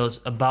 6 videos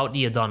about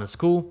the Adsense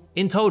school.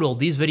 In total,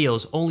 these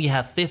videos only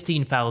have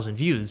 15,000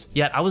 views,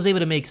 yet I was able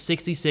to make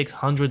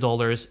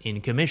 $6,600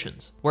 in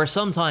commissions. Where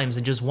sometimes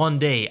in just one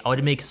day, I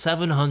would make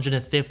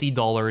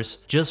 $750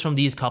 just from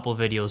these couple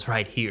videos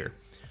right here,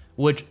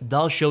 which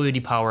does show you the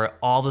power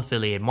of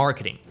affiliate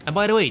marketing. And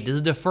by the way, this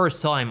is the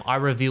first time I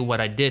reveal what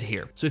I did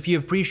here. So if you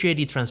appreciate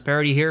the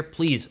transparency here,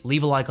 please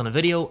leave a like on the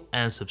video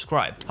and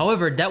subscribe.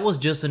 However, that was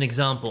just an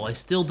example. I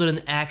still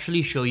didn't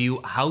actually show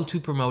you how to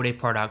promote a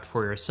product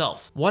for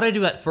yourself. What I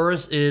do at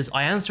first is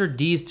I answer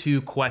these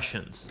 2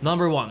 questions.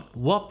 Number 1,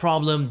 what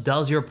problem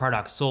does your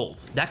product solve?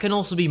 That can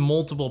also be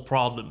multiple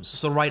problems,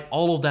 so write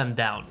all of them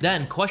down.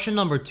 Then question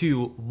number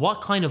 2,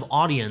 what kind of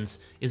audience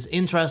is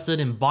interested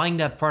in buying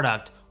that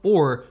product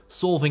or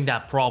solving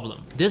that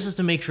problem. This is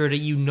to make sure that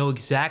you know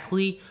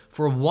exactly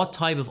for what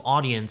type of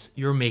audience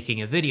you're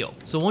making a video.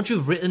 So once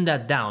you've written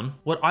that down,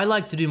 what I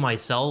like to do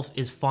myself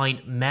is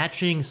find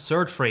matching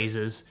search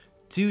phrases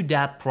to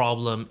that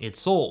problem it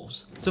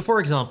solves. So for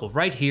example,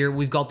 right here,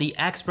 we've got the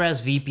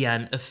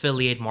ExpressVPN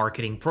affiliate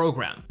marketing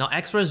program. Now,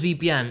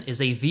 ExpressVPN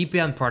is a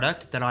VPN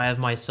product that I have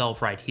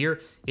myself right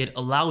here. It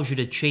allows you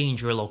to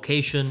change your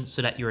location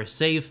so that you're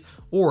safe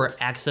or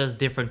access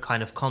different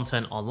kind of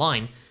content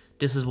online.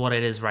 This is what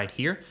it is right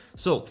here.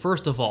 So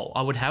first of all,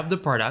 I would have the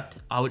product.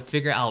 I would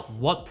figure out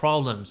what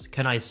problems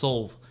can I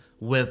solve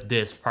with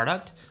this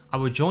product. I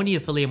would join the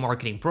affiliate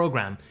marketing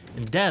program,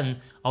 and then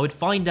I would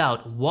find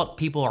out what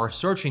people are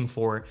searching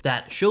for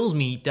that shows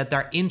me that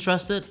they're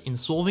interested in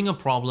solving a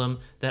problem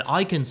that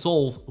I can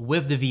solve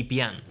with the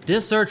VPN.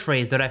 This search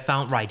phrase that I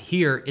found right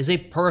here is a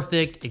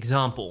perfect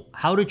example,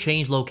 how to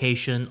change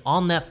location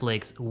on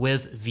Netflix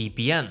with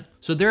VPN.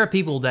 So there are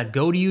people that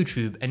go to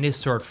YouTube and they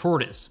search for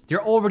this.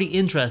 They're already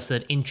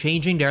interested in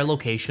changing their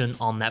location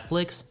on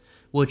Netflix,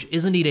 which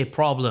is indeed a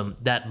problem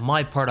that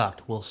my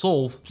product will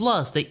solve,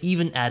 plus they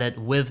even add it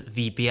with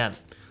VPN.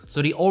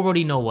 So they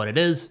already know what it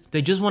is,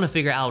 they just want to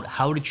figure out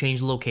how to change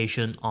the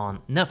location on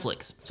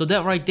Netflix. So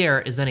that right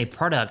there is then a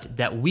product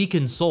that we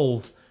can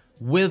solve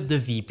with the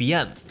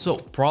VPN. So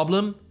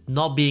problem,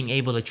 not being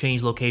able to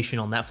change location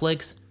on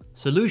Netflix.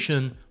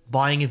 Solution,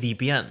 buying a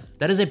VPN.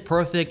 That is a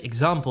perfect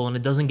example and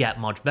it doesn't get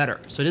much better.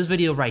 So this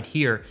video right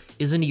here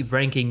is indeed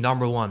ranking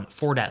 #1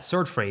 for that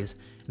search phrase.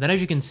 And then as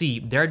you can see,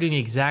 they're doing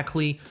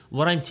exactly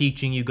what I'm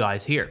teaching you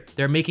guys here.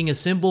 They're making a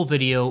simple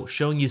video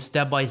showing you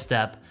step by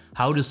step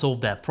how to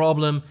solve that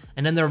problem,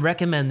 and then they're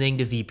recommending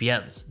the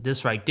VPNs.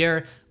 This right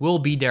there will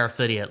be their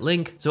affiliate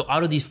link. So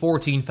out of these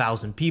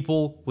 14,000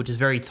 people, which is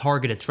very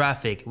targeted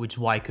traffic, which is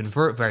why I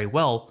convert very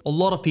well, a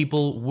lot of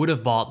people would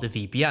have bought the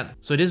VPN.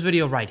 So this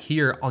video right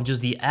here on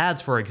just the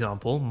ads, for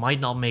example, might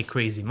not make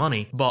crazy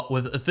money, but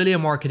with affiliate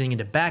marketing in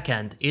the back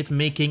end, it's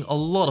making a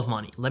lot of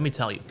money. Let me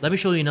tell you. Let me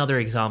show you another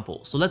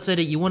example. So let's say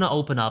that you want to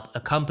open up a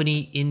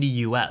company in the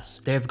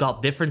US. They've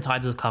got different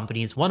types of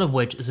companies, one of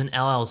which is an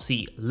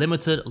LLC,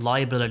 limited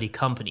liability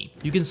company.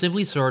 You can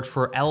simply search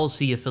for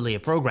LLC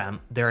affiliate program.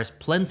 There's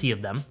plenty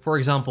of them. For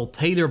example,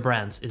 Taylor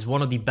Brands is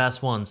one of the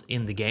best ones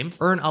in the game.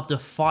 Earn up to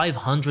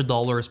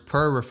 $500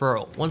 per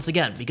referral. Once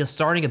again, because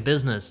starting a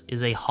business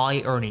is a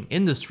high earning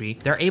industry,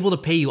 they're able to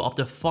pay you up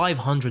to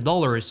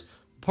 $500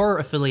 per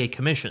affiliate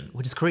commission,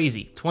 which is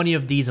crazy. 20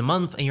 of these a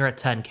month and you're at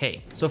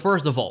 10K. So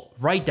first of all,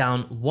 write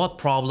down what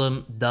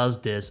problem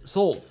does this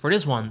solve. For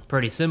this one,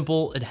 pretty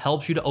simple. It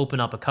helps you to open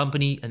up a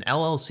company, an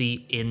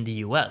LLC in the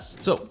US.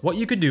 So what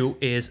you could do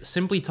is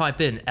simply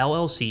type in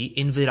LLC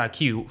in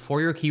vidIQ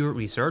for your keyword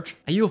research,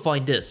 and you'll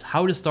find this,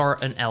 how to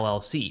start an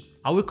LLC.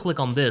 I would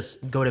click on this,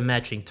 go to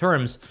matching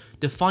terms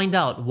to find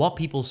out what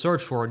people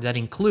search for that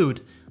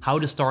include how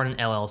to start an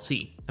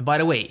LLC. And by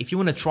the way, if you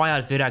want to try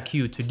out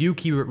vidIQ to do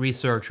keyword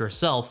research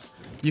yourself,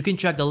 you can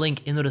check the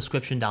link in the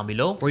description down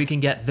below, where you can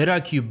get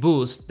vidIQ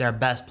Boost, their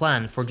best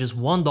plan, for just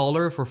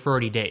 $1 for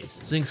 30 days.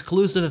 It's an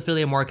exclusive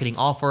affiliate marketing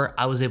offer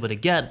I was able to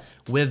get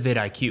with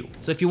vidIQ.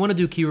 So if you want to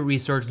do keyword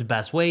research the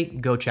best way,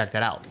 go check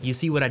that out. You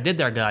see what I did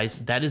there, guys?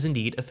 That is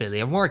indeed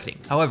affiliate marketing.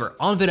 However,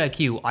 on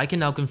vidIQ, I can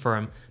now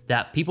confirm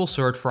that people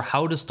search for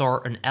how to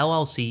start an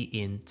LLC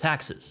in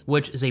taxes,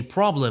 which is a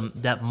problem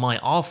that my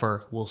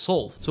offer will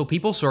solve. So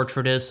people search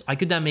for this. I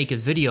could then make a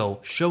video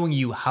showing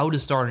you how to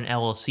start an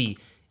LLC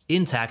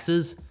in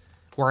taxes,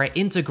 where I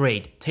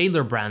integrate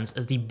Taylor Brands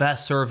as the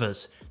best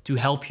service to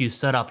help you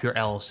set up your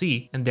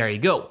LLC. And there you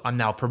go. I'm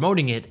now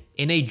promoting it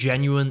in a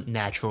genuine,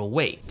 natural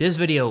way. This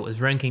video is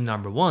ranking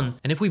 #1.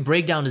 And if we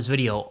break down this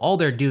video, all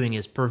they're doing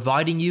is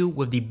providing you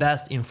with the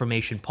best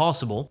information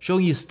possible,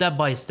 showing you step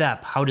by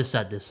step how to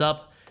set this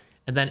up.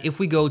 And then if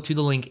we go to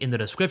the link in the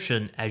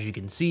description, as you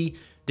can see,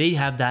 they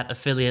have that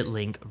affiliate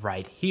link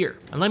right here.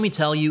 And let me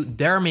tell you,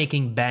 they're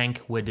making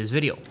bank with this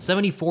video.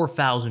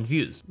 74,000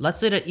 views. Let's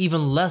say that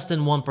even less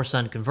than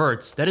 1%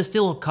 converts. That is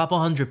still a couple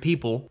hundred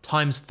people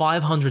times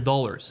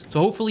 $500.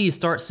 So hopefully you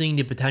start seeing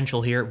the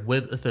potential here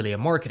with affiliate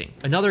marketing.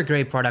 Another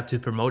great product to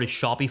promote is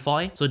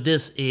Shopify. So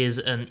this is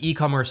an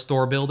e-commerce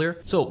store builder.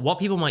 So what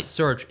people might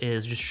search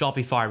is just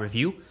Shopify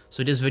review.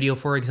 So this video,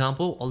 for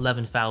example,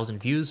 11,000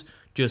 views.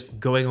 Just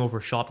going over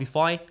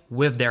Shopify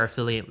with their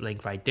affiliate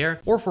link right there.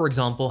 Or for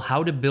example,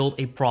 how to build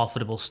a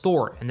profitable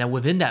store. And then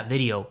within that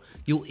video,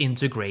 you'll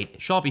integrate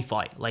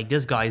Shopify like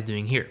this guy is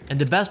doing here. And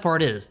the best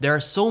part is there are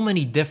so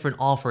many different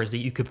offers that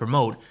you could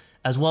promote,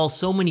 as well as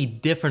so many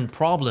different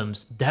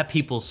problems that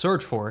people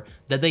search for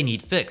that they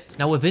need fixed.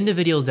 Now within the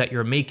videos that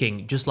you're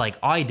making, just like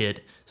I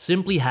did,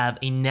 simply have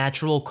a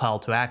natural call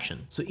to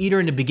action. So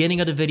either in the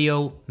beginning of the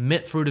video,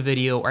 mid through the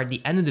video, or at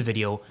the end of the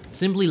video,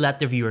 simply let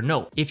the viewer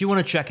know. If you want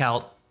to check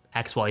out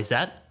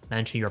XYZ,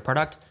 mention your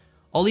product,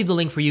 I'll leave the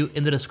link for you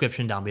in the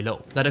description down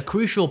below. Now the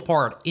crucial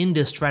part in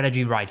this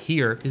strategy right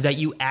here is that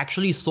you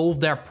actually solve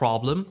their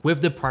problem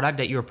with the product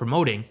that you're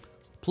promoting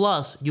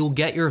Plus, you'll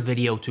get your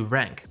video to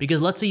rank.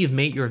 Because let's say you've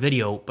made your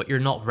video, but you're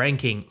not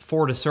ranking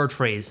for the search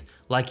phrase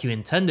like you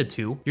intended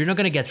to, you're not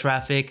gonna get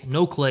traffic,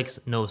 no clicks,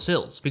 no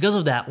sales. Because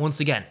of that,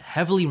 once again,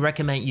 heavily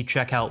recommend you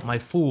check out my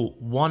full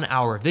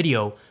 1-hour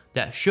video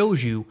that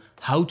shows you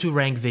how to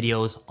rank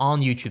videos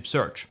on YouTube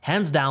search.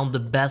 Hands down, the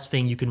best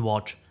thing you can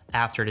watch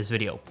after this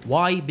video.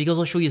 Why? Because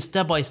I'll show you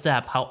step by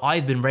step how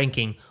I've been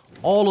ranking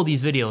all of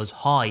these videos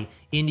high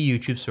in the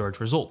YouTube search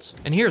results.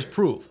 And here's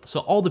proof. So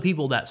all the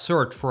people that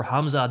search for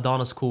Hamza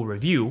Adonis Cool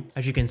review,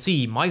 as you can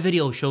see, my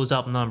video shows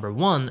up number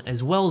 1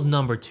 as well as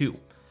number 2.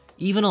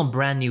 Even on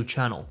brand new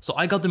channel. So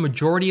I got the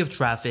majority of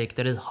traffic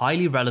that is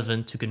highly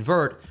relevant to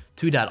convert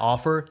to that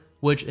offer,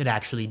 which it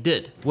actually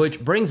did.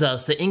 Which brings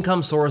us to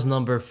income source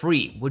number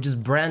 3, which is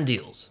brand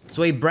deals.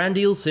 So a brand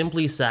deal,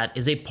 simply said,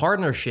 is a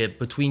partnership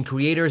between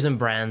creators and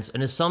brands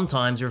and is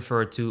sometimes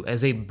referred to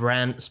as a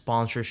brand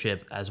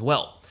sponsorship as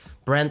well.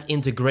 Brand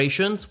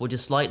integrations, which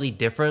is slightly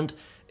different,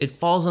 it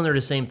falls under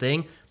the same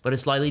thing, but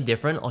it's slightly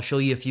different. I'll show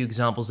you a few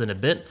examples in a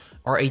bit,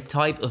 are a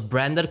type of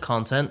branded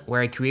content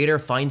where a creator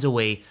finds a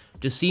way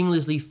to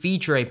seamlessly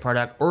feature a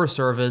product or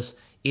service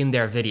in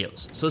their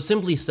videos. So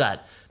simply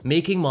said,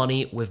 making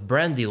money with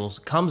brand deals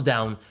comes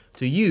down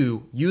to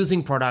you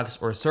using products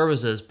or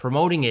services,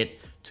 promoting it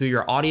to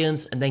your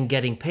audience, and then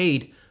getting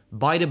paid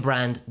by the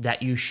brand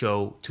that you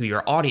show to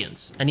your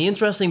audience. And the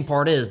interesting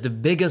part is the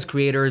biggest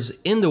creators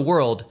in the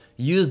world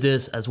use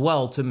this as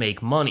well to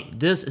make money.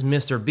 This is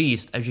Mr.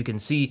 Beast. As you can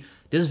see,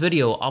 this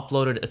video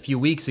uploaded a few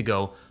weeks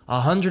ago,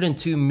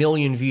 102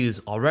 million views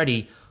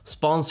already,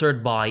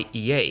 sponsored by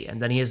EA.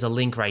 And then he has a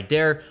link right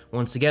there,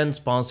 once again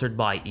sponsored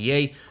by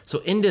EA. So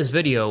in this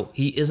video,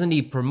 isn't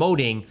he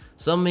promoting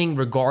something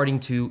regarding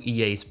to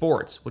EA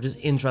Sports, which is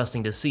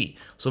interesting to see.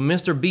 So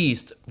Mr.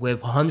 Beast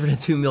with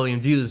 102 million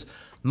views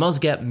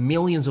must get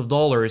millions of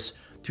dollars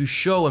to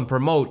show and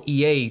promote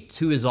EA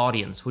to his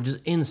audience, which is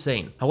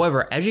insane.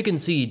 However, as you can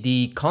see,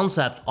 the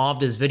concept of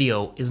this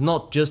video is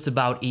not just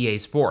about EA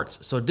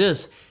Sports. So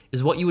this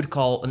is what you would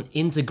call an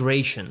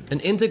integration. An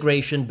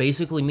integration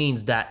basically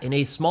means that in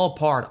a small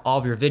part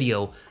of your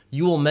video,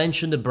 you will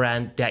mention the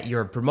brand that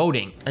you're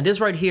promoting. And this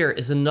right here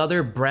is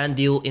another brand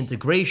deal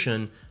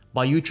integration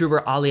by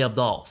YouTuber Ali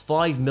Abdaal,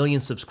 5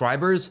 million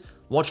subscribers.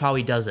 Watch how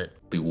he does it.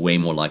 Be way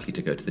more likely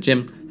to go to the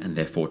gym and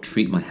therefore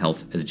treat my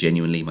health as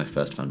genuinely my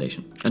first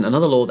foundation. And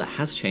another law that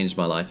has changed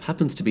my life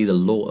happens to be the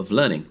law of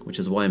learning, which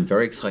is why I'm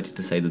very excited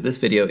to say that this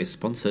video is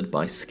sponsored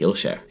by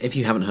Skillshare. If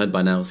you haven't heard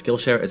by now,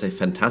 Skillshare is a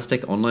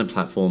fantastic online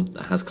platform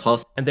that has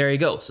class. And there you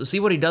go. So see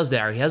what he does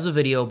there. He has a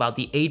video about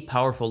the 8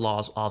 powerful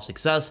laws of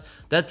success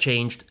that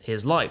changed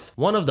his life.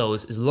 One of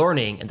those is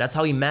learning, and that's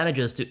how he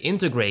manages to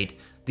integrate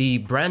the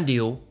brand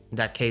deal, in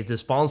that case the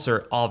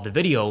sponsor of the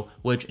video,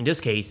 which in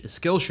this case is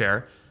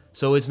Skillshare.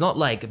 So it's not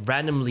like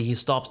randomly he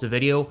stops the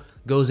video,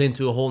 goes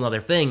into a whole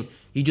nother thing.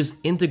 He just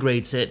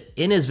integrates it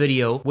in his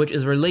video, which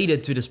is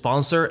related to the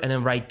sponsor, and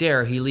then right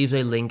there he leaves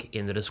a link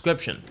in the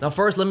description. Now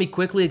first, let me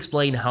quickly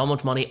explain how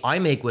much money I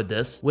make with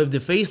this, with the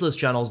faceless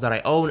channels that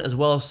I own, as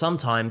well as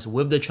sometimes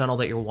with the channel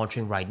that you're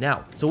watching right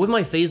now. So with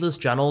my faceless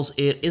channels,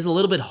 it is a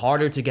little bit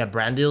harder to get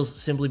brand deals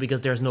simply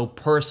because there's no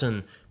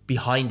person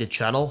behind the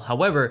channel.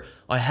 However,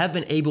 I have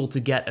been able to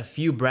get a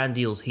few brand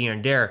deals here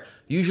and there.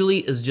 Usually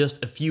is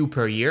just a few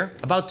per year.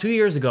 About 2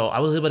 years ago, I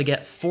was able to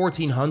get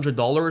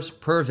 $1,400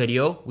 per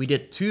video. We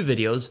did 2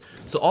 videos.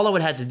 So all I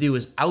would have to do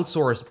is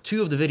outsource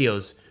 2 of the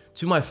videos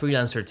to my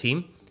freelancer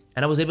team,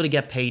 and I was able to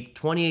get paid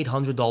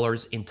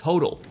 $2,800 in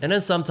total. And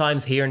then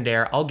sometimes here and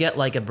there, I'll get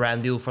like a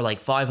brand deal for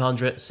like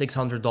 $500,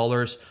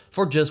 $600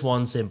 for just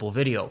one simple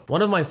video.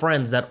 One of my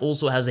friends that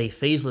also has a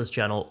faceless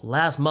channel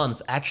last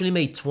month actually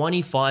made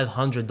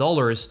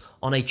 $2,500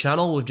 on a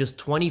channel with just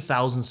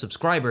 20,000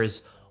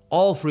 subscribers,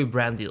 all through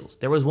brand deals.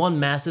 There was one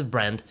massive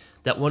brand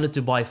that wanted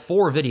to buy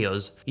 4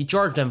 videos. He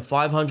charged them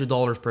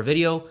 $500 per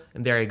video,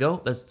 and there you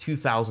go, that's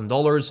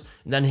 $2,000.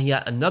 And then he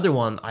had another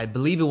one, I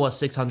believe it was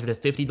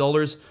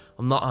 $650.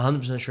 I'm not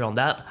 100% sure on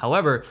that.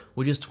 However,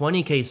 with just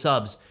 20k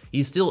subs,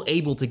 he's still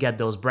able to get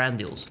those brand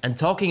deals. And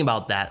talking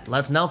about that,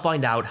 let's now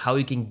find out how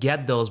you can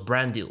get those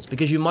brand deals.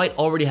 Because you might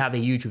already have a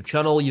YouTube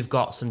channel, you've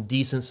got some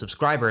decent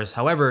subscribers.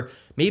 However,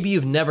 maybe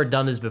you've never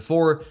done this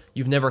before,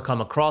 you've never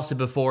come across it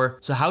before.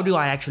 So how do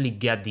I actually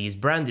get these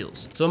brand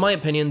deals? So in my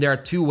opinion, there are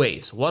 2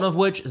 ways. One of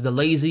which is the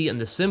lazy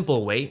and the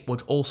simple way,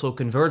 which also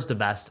converts the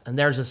best. And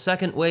there's a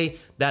second way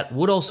that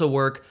would also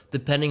work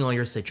depending on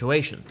your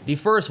situation. The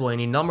first way,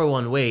 and the number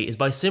 1 way, is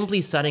by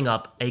simply setting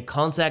up a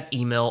contact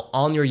email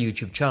on your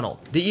YouTube channel.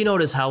 Did you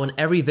notice how in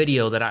every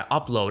video that I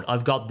upload,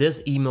 I've got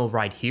this email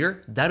right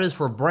here? That is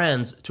for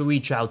brands to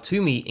reach out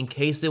to me in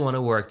case they want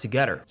to work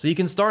together. So you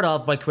can start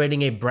off by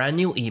creating a brand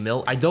new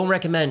email. I don't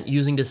recommend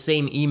using the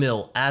same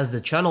email as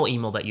the channel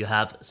email that you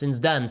have, since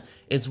then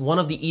it's one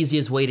of the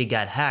easiest way to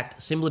get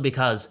hacked, simply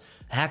because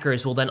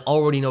hackers will then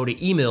already know the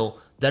email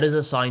that is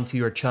assigned to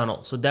your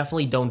channel. So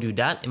definitely don't do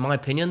that. In my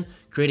opinion,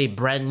 create a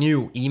brand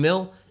new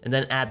email and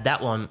then add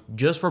that one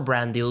just for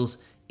brand deals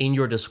in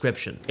your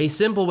description. A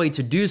simple way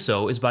to do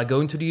so is by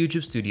going to the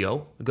YouTube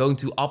studio, going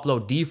to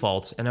upload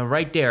defaults, and then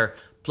right there,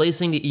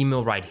 placing the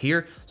email right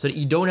here so that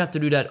you don't have to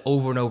do that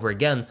over and over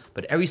again,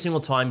 but every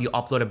single time you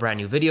upload a brand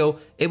new video,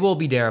 it will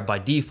be there by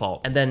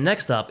default. And then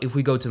next up, if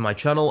we go to my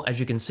channel, as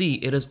you can see,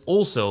 it is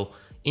also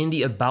in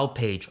the about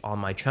page on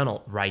my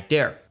channel right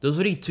there. Those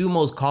are the two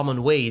most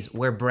common ways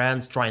where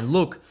brands try and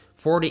look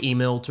for the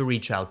email to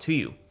reach out to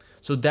you.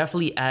 So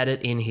definitely add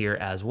it in here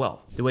as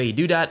well. The way you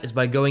do that is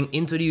by going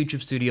into the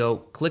YouTube Studio,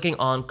 clicking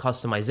on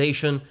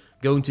customization,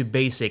 going to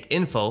basic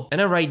info, and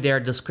then right there,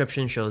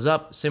 description shows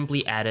up,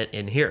 simply add it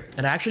in here.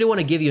 And I actually want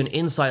to give you an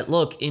inside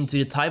look into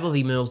the type of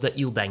emails that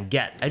you'll then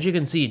get. As you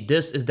can see,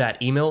 this is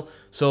that email.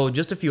 So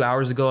just a few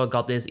hours ago, I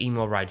got this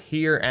email right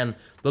here, and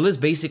the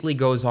list basically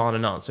goes on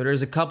and on. So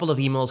there's a couple of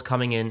emails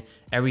coming in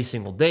every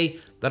single day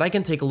that I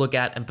can take a look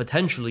at and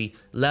potentially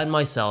land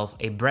myself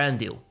a brand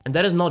deal. And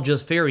that is not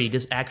just fairy,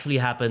 this actually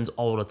happens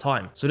all the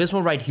time. So this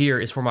one right here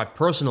is for my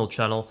personal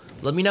channel.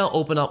 Let me now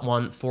open up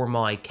one for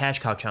my cash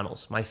cow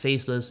channels, my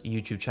faceless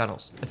YouTube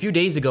channels. A few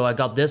days ago, I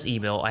got this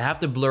email. I have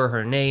to blur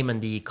her name and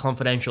the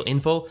confidential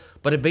info,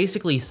 but it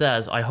basically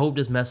says, I hope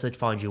this message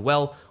finds you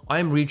well. I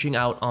am reaching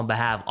out on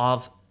behalf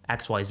of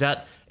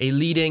XYZ, a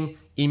leading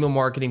email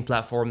marketing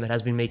platform that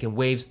has been making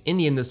waves in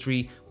the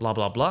industry, blah,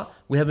 blah, blah.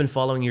 We have been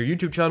following your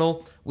YouTube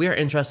channel. We are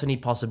interested in the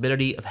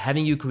possibility of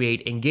having you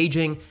create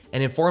engaging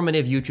and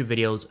informative YouTube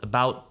videos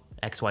about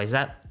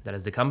XYZ, that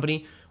is the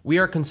company. We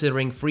are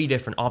considering 3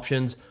 different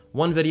options,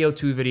 1 video,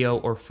 2 video,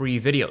 or 3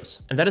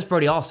 videos. And that is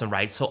pretty awesome,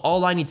 right? So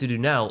all I need to do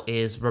now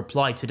is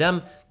reply to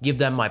them, give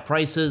them my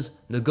prices,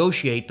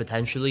 negotiate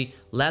potentially,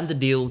 land the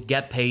deal,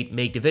 get paid,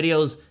 make the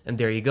videos, and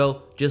there you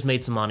go, just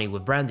made some money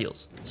with brand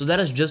deals. So that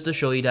is just to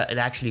show you that it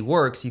actually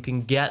works. You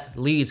can get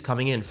leads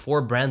coming in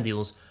for brand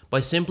deals by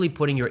simply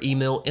putting your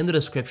email in the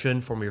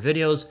description from your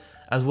videos,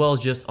 as well as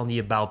just on the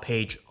about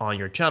page on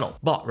your channel.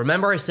 But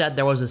remember I said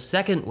there was a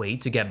second way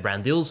to get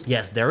brand deals?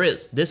 Yes, there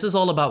is. This is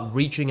all about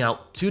reaching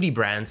out to the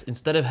brands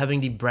instead of having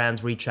the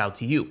brands reach out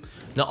to you.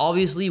 Now,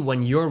 obviously,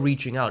 when you're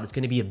reaching out, it's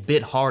going to be a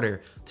bit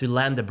harder to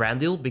land the brand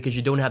deal because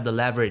you don't have the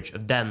leverage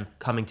of them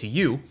coming to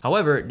you.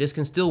 However, this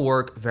can still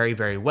work very,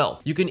 very well.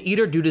 You can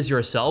either do this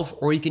yourself,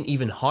 or you can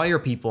even hire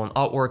people on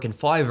Upwork and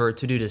Fiverr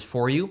to do this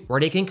for you, where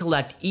they can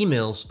collect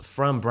emails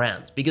from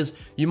brands, because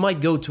you might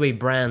go to a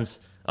brand's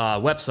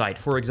website,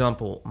 for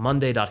example,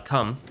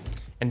 monday.com,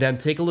 and then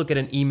take a look at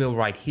an email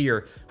right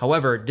here.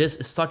 However, this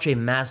is such a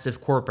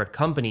massive corporate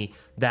company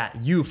that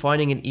you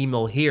finding an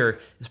email here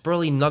is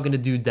probably not going to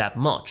do that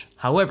much.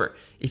 However,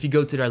 if you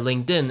go to their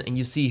LinkedIn and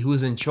you see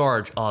who's in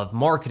charge of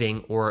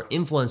marketing or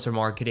influencer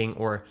marketing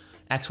or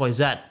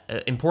XYZ,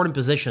 important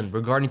position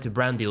regarding to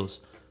brand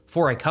deals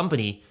for a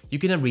company, you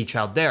can then reach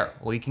out there,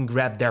 or you can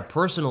grab their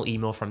personal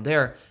email from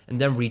there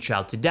and then reach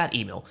out to that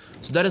email.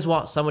 So that is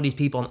what some of these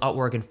people on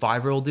Upwork and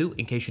Fiverr will do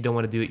in case you don't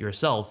want to do it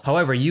yourself.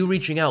 However, you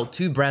reaching out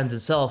to brands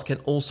itself can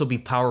also be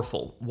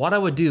powerful. What I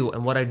would do,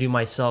 and what I do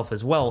myself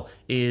as well,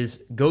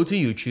 is go to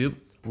YouTube,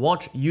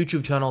 watch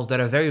YouTube channels that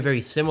are very,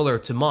 very similar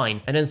to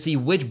mine, and then see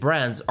which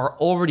brands are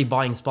already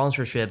buying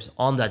sponsorships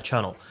on that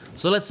channel.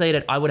 So let's say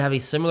that I would have a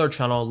similar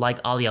channel like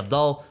Ali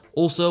Abdal,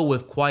 also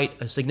with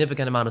quite a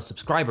significant amount of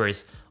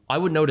subscribers. I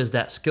would notice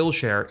that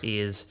Skillshare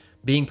is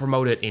being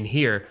promoted in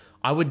here.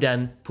 I would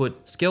then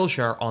put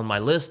Skillshare on my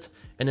list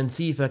and then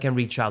see if I can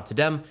reach out to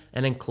them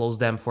and then close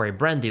them for a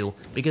brand deal,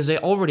 because they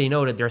already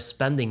know that they're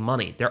spending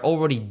money. They're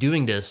already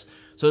doing this.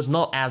 So it's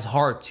not as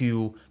hard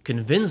to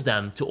convince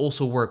them to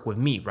also work with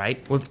me,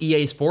 right? With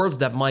EA Sports,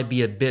 that might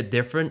be a bit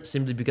different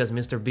simply because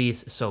Mr.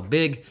 Beast is so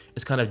big.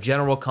 It's kind of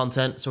general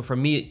content. So for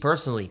me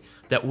personally,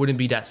 that wouldn't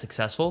be that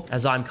successful,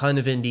 as I'm kind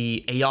of in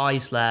the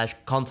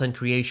AI/content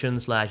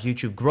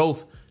creation/YouTube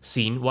growth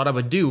scene. What I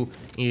would do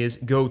is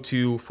go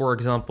to, for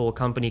example, a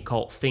company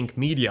called Think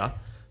Media,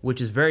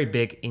 which is very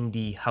big in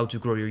the how to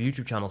grow your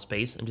YouTube channel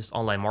space and just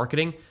online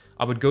marketing.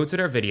 I would go to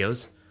their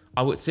videos.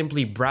 I would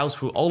simply browse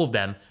through all of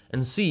them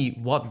and see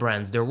what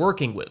brands they're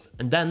working with,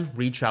 and then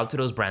reach out to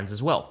those brands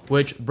as well.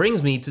 Which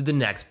brings me to the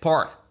next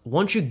part.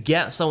 Once you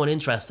get someone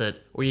interested,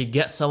 or you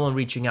get someone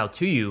reaching out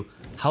to you,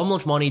 how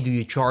much money do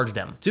you charge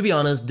them? To be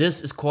honest,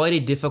 this is quite a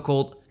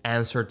difficult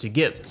answer to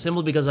give,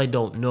 simply because I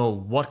don't know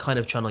what kind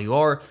of channel you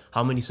are,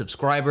 how many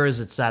subscribers,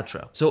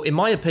 etc. So in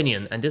my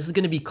opinion, and this is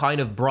going to be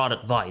kind of broad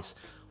advice,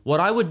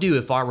 what I would do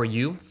if I were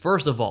you,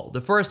 first of all,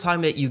 the first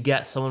time that you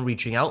get someone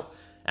reaching out,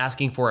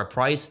 asking for a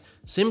price,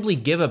 simply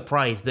give a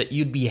price that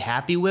you'd be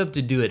happy with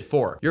to do it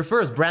for. Your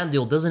first brand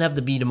deal doesn't have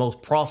to be the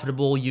most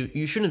profitable.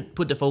 You shouldn't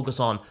put the focus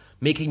on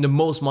making the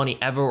most money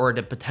ever or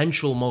the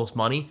potential most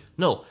money.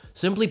 No,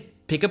 simply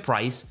pick a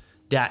price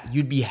that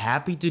you'd be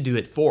happy to do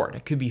it for.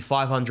 That could be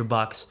 500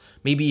 bucks.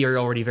 Maybe you're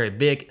already very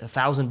big,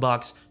 $1,000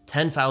 bucks,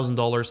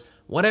 $10,000,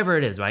 whatever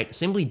it is, right?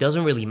 Simply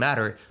doesn't really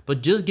matter,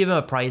 but just give them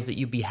a price that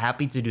you'd be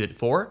happy to do it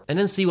for, and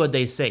then see what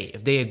they say.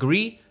 If they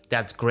agree,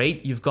 that's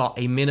great. You've got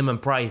a minimum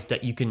price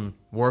that you can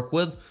work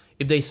with.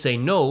 If they say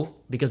no,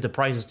 because the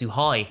price is too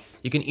high,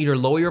 you can either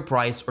lower your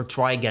price or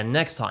try again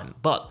next time,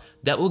 but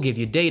that will give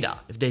you data.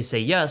 If they say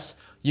yes,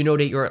 you know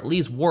that you're at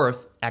least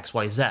worth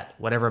XYZ,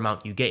 whatever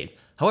amount you gave.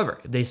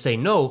 However, if they say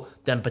no,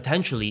 then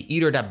potentially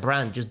either that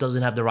brand just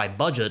doesn't have the right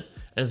budget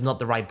and it's not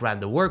the right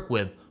brand to work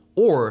with,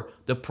 or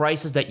the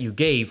prices that you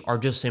gave are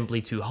just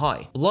simply too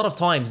high. A lot of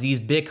times these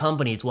big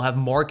companies will have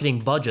marketing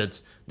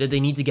budgets that they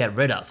need to get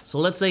rid of. So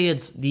let's say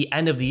it's the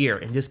end of the year,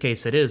 in this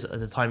case it is at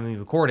the time of me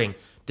recording,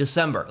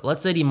 December.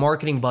 Let's say the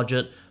marketing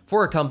budget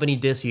for a company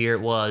this year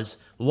was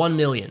 1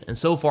 million, and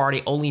so far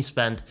they only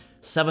spent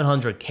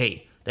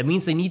 700K. That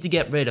means they need to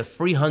get rid of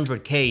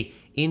 300K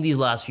in these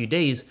last few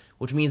days,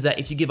 which means that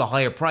if you give a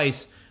higher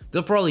price,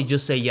 they'll probably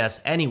just say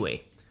yes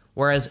anyway.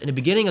 Whereas in the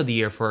beginning of the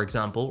year, for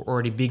example,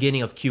 or the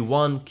beginning of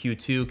Q1,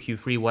 Q2,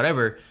 Q3,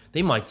 whatever,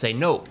 they might say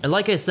no. And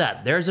like I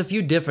said, there's a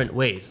few different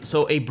ways.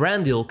 So a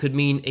brand deal could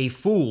mean a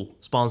full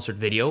sponsored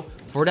video.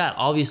 For that,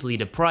 obviously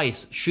the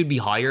price should be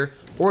higher,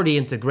 or the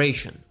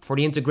integration. For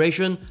the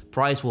integration,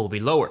 price will be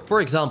lower.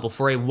 For example,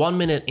 for a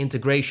 1-minute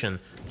integration,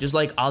 just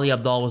like Ali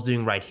Abdal was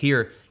doing right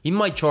here, he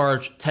might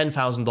charge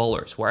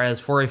 $10,000, whereas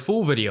for a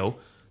full video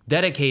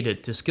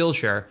dedicated to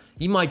Skillshare,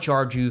 he might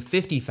charge you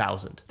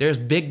 $50,000. There's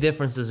big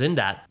differences in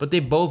that, but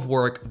they both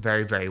work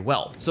very, very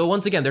well. So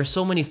once again, there's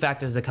so many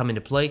factors that come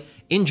into play.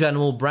 In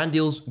general, brand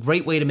deals,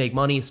 great way to make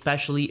money,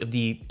 especially if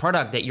the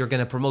product that you're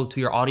gonna promote to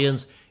your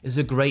audience is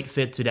a great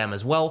fit to them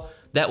as well.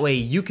 That way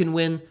you can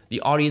win,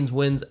 the audience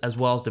wins, as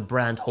well as the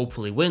brand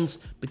hopefully wins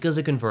because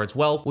it converts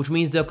well, which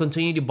means they'll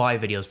continue to buy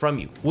videos from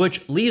you.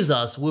 Which leaves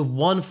us with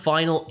one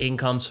final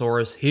income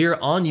source here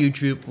on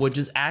YouTube, which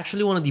is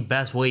actually one of the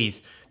best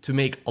ways to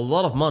make a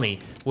lot of money,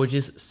 which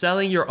is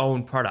selling your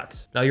own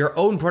products. Now, your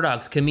own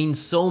products can mean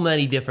so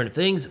many different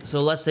things,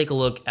 so let's take a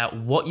look at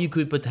what you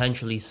could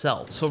potentially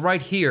sell. So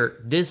right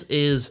here, this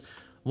is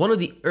one of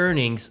the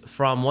earnings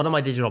from one of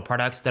my digital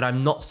products that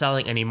I'm not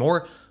selling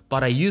anymore,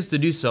 but I used to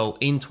do so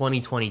in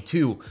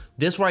 2022.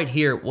 This right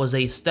here was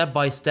a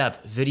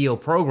step-by-step video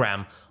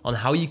program on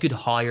how you could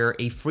hire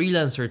a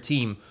freelancer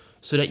team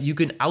so that you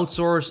can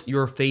outsource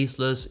your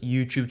faceless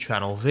YouTube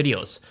channel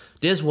videos.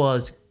 This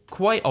was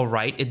quite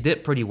alright, it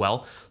did pretty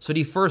well. So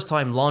the first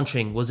time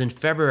launching was in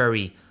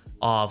February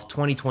of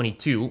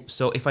 2022.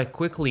 So if I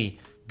quickly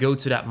go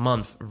to that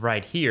month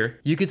right here,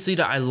 you can see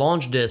that I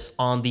launched this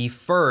on the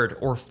 3rd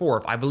or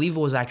 4th, I believe it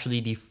was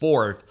actually the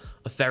 4th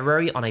of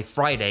February on a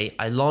Friday.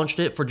 I launched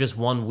it for just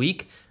 1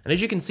 week. And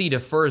as you can see, the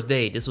first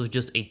day, this was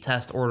just a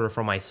test order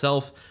for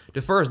myself.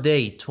 The first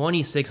day,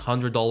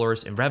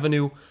 $2,600 in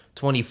revenue,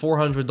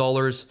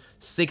 $2,400,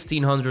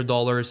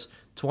 $1,600,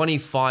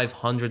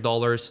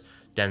 $2,500,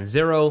 then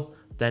 0,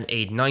 then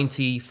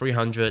 890,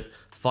 300,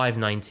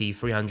 590,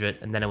 300,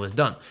 and then it was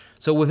done.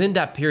 So within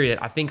that period,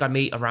 I think I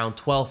made around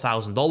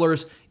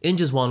 $12,000 in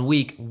just 1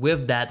 week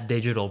with that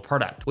digital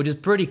product, which is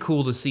pretty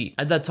cool to see.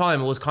 At that time,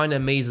 I was kind of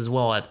amazed as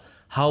well at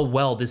how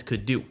well this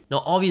could do.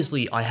 Now,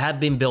 obviously, I had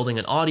been building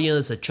an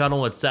audience, a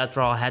channel,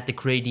 etc. I had to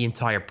create the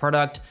entire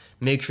product,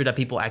 make sure that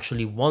people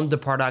actually want the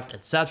product,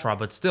 etc.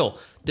 But still,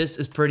 this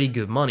is pretty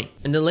good money.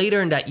 And then later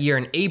in that year,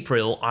 in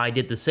April, I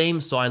did the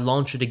same. So I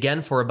launched it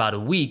again for about a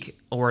week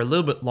or a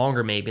little bit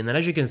longer maybe. And then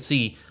as you can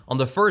see, on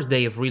the first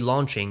day of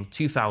relaunching,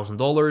 $2,000,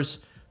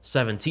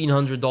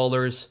 $1,700,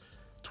 $1,200,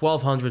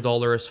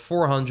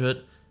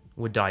 $400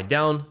 would die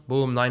down.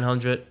 Boom,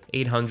 900,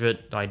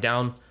 800 died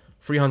down.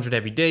 300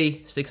 every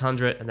day,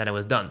 600, and then it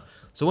was done.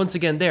 So once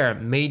again there,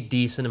 made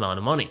decent amount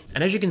of money.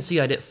 And as you can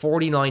see, I did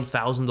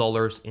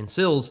 $49,000 in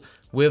sales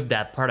with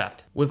that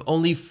product, with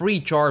only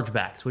 3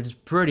 chargebacks, which is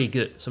pretty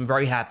good. So I'm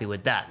very happy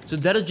with that. So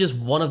that is just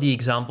one of the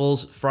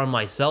examples from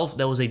myself.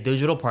 That was a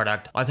digital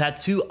product. I've had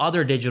 2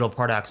 other digital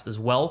products as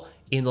well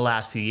in the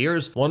last few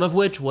years, one of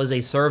which was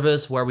a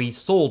service where we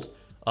sold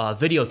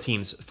video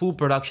teams, full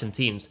production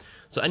teams.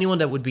 So anyone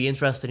that would be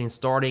interested in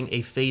starting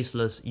a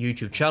faceless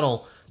YouTube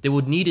channel, they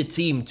would need a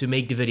team to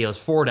make the videos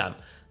for them.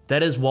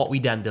 That is what we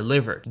then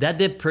delivered. That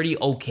did pretty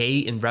okay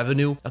in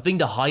revenue. I think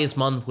the highest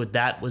month with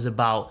that was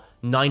about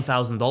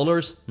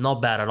 $9,000,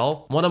 not bad at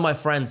all. One of my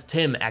friends,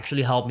 Tim,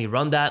 actually helped me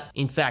run that.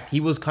 In fact, he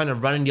was kind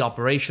of running the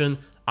operation.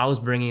 I was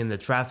bringing in the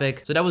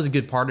traffic. So that was a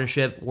good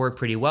partnership, worked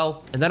pretty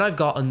well. And then I've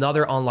got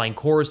another online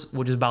course,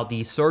 which is about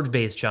the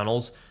search-based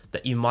channels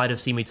that you might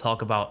have seen me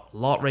talk about a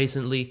lot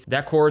recently.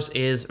 That course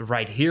is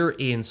right here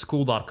in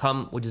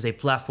school.com, which is a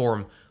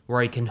platform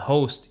where you can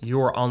host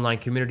your online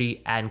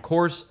community and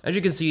course. As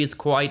you can see, it's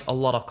quite a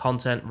lot of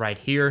content right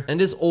here. And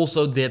this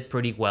also did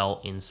pretty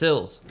well in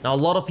sales. Now, a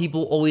lot of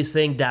people always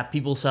think that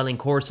people selling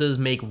courses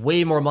make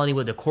way more money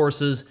with the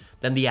courses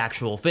than the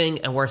actual thing,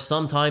 and where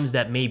sometimes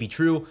that may be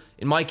true.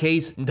 In my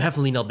case,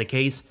 definitely not the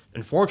case,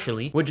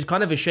 unfortunately, which is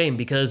kind of a shame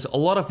because a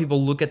lot of people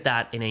look at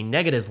that in a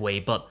negative way,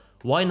 but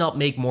why not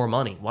make more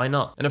money? Why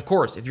not? And of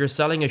course, if you're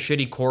selling a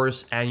shitty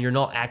course and you're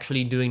not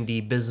actually doing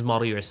the business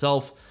model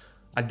yourself,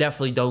 I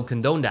definitely don't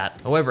condone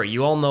that. However,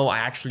 you all know I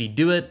actually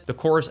do it. The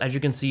course, as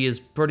you can see, is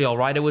pretty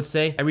alright, I would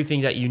say.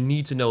 Everything that you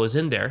need to know is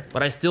in there,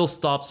 but I still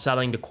stopped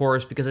selling the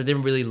course because I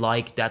didn't really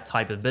like that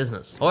type of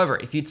business. However,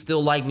 if you'd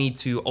still like me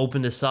to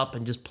open this up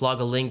and just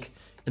plug a link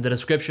in the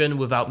description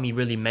without me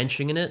really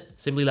mentioning it,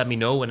 simply let me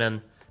know and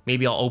then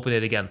Maybe I'll open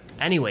it again.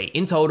 Anyway,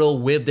 in total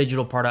with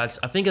digital products,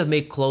 I think I've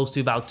made close to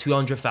about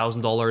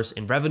 $200,000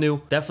 in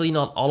revenue. Definitely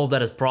not all of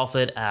that is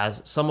profit,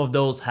 as some of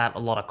those had a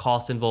lot of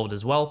cost involved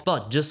as well.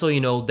 But just so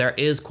you know, there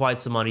is quite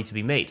some money to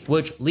be made,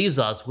 which leaves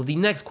us with the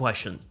next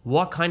question.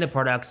 What kind of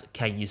products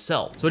can you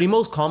sell? So the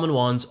most common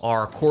ones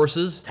are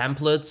courses,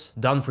 templates,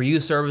 done for you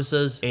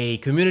services, a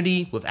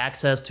community with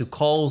access to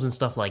calls and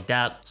stuff like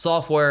that,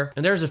 software,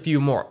 and there's a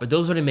few more, but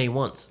those are the main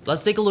ones.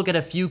 Let's take a look at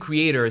a few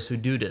creators who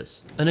do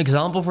this. An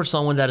example for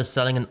someone that is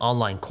selling an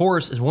online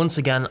course is once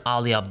again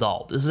Ali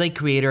Abdal. This is a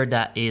creator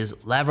that is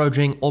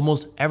leveraging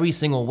almost every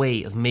single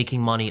way of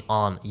making money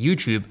on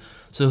YouTube.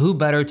 So who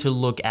better to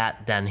look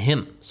at than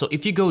him? So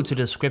if you go to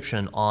the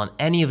description on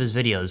any of his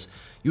videos,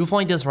 you'll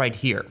find this right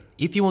here.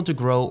 If you want to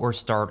grow or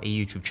start a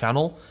YouTube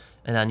channel,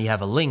 and then you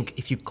have a link,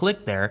 if you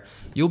click there,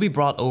 you'll be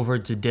brought over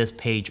to this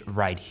page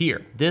right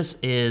here. This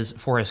is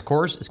for his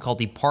course. It's called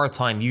the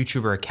Part-Time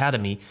YouTuber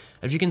Academy.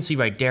 As you can see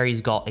right there,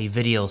 he's got a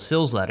video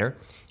sales letter.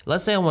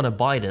 Let's say I want to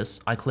buy this,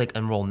 I click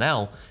enroll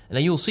now, and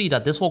then you'll see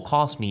that this will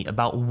cost me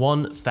about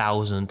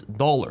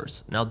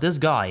 $1,000. Now this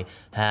guy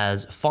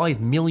has 5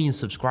 million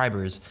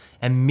subscribers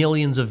and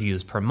millions of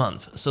views per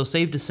month. So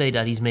safe to say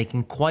that he's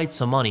making quite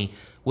some money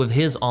with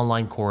his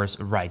online course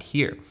right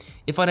here.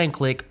 If I then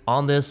click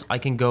on this, I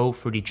can go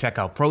through the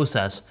checkout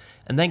process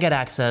and then get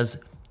access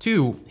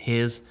to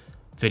his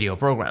video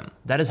program.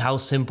 That is how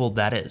simple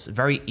that is.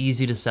 Very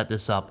easy to set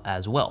this up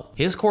as well.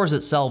 His course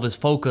itself is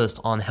focused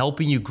on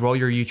helping you grow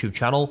your YouTube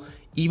channel,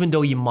 even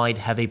though you might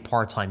have a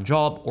part-time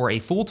job or a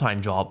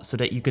full-time job, so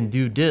that you can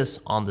do this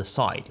on the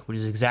side, which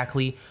is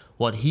exactly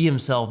what he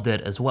himself did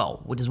as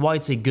well, which is why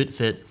it's a good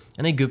fit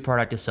and a good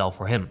product to sell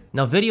for him.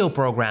 Now, video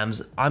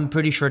programs, I'm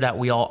pretty sure that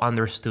we all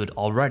understood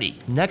already.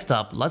 Next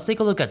up, let's take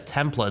a look at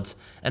templates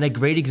and a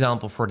great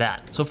example for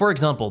that. So for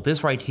example,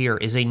 this right here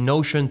is a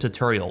Notion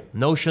tutorial.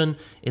 Notion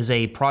is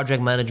a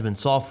project management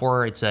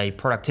software. It's a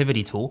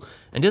productivity tool.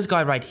 And this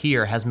guy right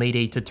here has made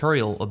a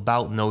tutorial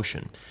about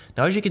Notion.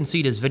 Now, as you can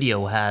see, this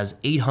video has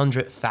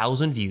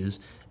 800,000 views,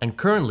 and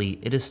currently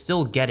it is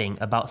still getting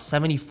about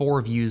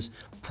 74 views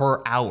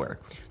per hour.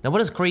 Now, what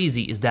is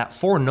crazy is that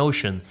for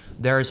Notion,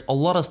 there's a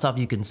lot of stuff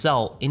you can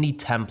sell in the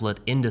template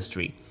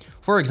industry.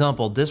 For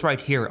example, this right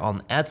here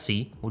on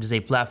Etsy, which is a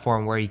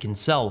platform where you can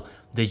sell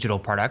digital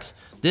products,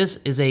 this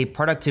is a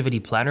productivity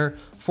planner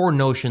for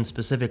Notion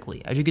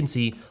specifically. As you can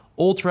see,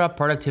 Ultra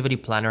Productivity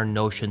Planner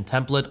Notion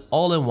Template,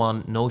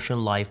 all-in-one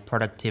Notion Life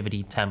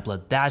Productivity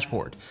Template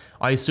Dashboard.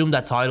 I assume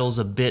that title is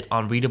a bit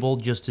unreadable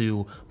just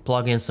to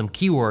plug in some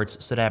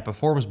keywords so that it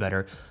performs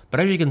better. But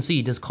as you can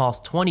see, this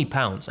costs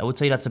 £20. I would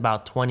say that's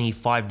about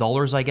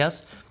 $25, I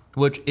guess,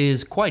 which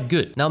is quite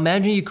good. Now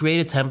imagine you create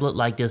a template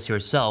like this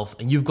yourself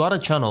and you've got a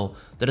channel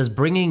that is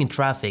bringing in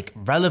traffic,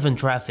 relevant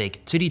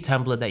traffic to the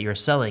template that you're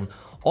selling.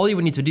 All you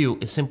would need to do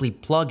is simply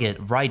plug it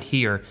right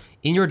here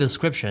in your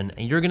description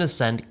and you're gonna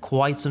send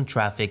quite some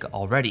traffic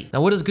already.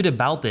 Now what is good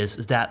about this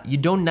is that you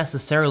don't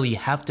necessarily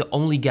have to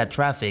only get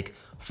traffic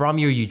from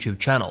your YouTube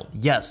channel.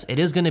 Yes, it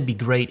is gonna be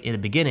great in the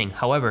beginning.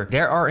 However,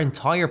 there are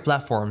entire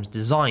platforms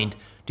designed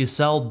to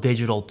sell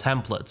digital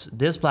templates.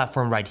 This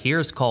platform right here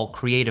is called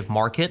Creative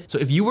Market. So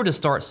if you were to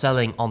start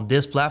selling on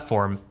this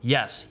platform,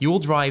 yes, you will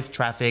drive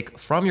traffic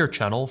from your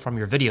channel, from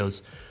your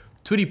videos,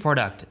 to the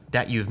product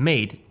that you've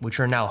made, which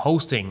you're now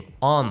hosting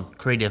on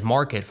Creative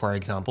Market, for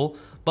example.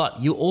 But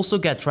you also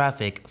get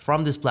traffic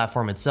from this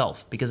platform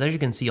itself, because as you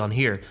can see on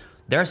here,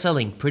 they're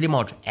selling pretty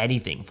much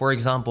anything. For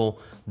example,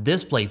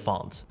 display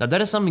fonts. Now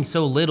that is something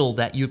so little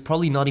that you'd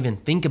probably not even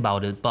think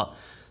about it, but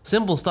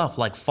simple stuff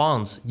like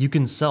fonts you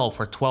can sell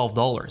for $12,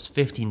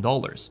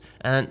 $15.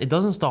 And it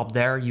doesn't stop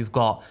there. You've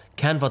got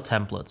Canva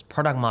templates,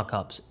 product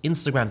mockups,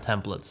 Instagram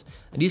templates,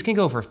 and these can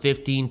go for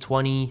 $15,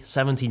 $20,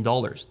 $17,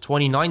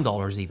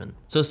 $29 even.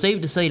 So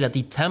safe to say that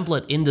the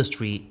template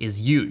industry is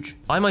huge.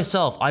 I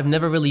myself, I've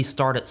never really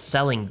started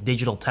selling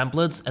digital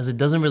templates as it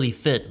doesn't really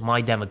fit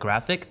my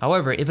demographic.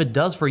 However, if it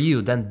does for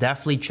you, then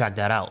definitely check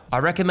that out. I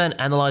recommend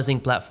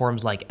analyzing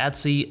platforms like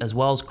Etsy as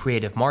well as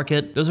Creative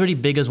Market. Those are the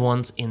biggest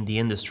ones in the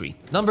industry.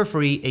 Number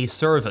 3, a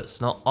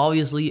service. Now,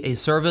 obviously a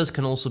service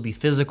can also be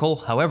physical.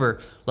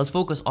 However, let's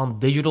focus on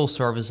digital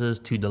services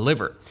to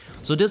deliver.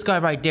 So this guy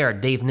right there,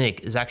 Dave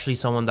Nick, is actually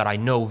someone that I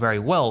know very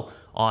well.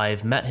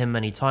 I've met him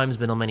many times,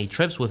 been on many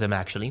trips with him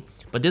actually.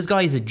 But this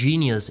guy is a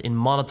genius in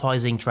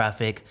monetizing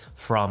traffic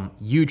from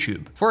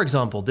YouTube. For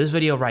example, this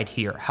video right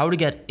here, how to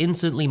get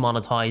instantly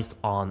monetized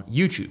on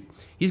YouTube.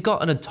 He's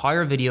got an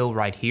entire video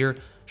right here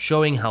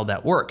showing how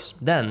that works.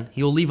 Then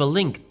he'll leave a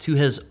link to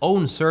his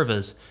own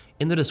service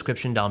in the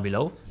description down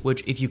below,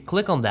 which if you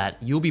click on that,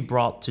 you'll be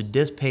brought to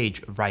this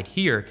page right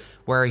here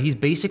where he's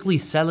basically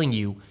selling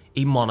you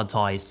a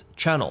monetized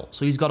channel.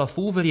 So he's got a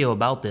full video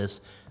about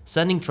this,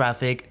 sending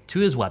traffic to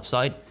his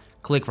website.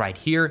 Click right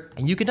here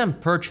and you can then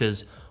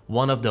purchase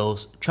one of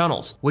those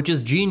channels, which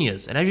is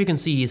genius. And as you can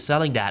see, he's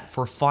selling that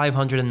for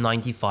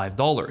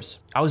 $595.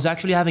 I was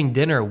actually having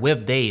dinner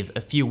with Dave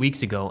a few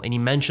weeks ago, and he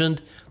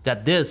mentioned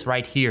that this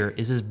right here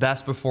is his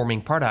best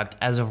performing product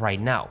as of right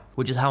now,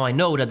 which is how I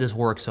know that this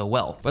works so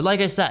well. But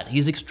like I said,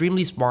 he's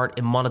extremely smart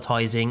in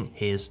monetizing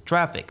his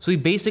traffic. So he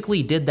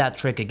basically did that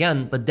trick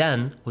again, but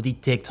then with the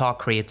TikTok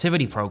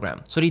creativity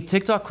program. So the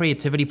TikTok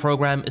creativity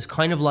program is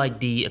kind of like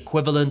the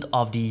equivalent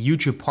of the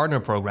YouTube partner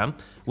program,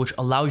 which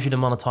allows you to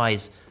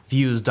monetize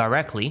views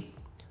directly.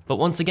 But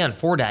once again,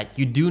 for that,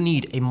 you do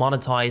need a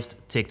monetized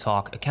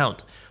TikTok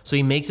account. So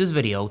he makes this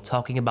video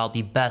talking about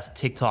the best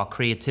TikTok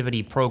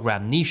creativity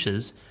program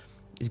niches.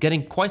 He's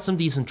getting quite some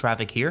decent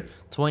traffic here,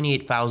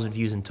 28,000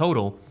 views in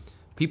total.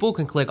 People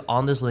can click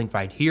on this link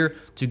right here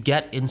to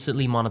get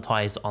instantly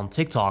monetized on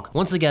TikTok.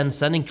 Once again,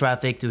 sending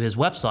traffic to his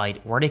website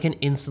where they can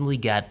instantly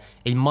get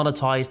a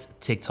monetized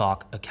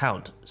TikTok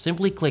account.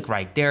 Simply click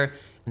right there,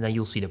 and then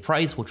you'll see the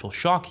price, which will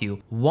shock you.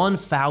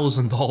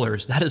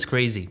 $1,000, that is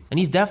crazy. And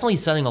he's definitely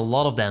selling a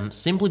lot of them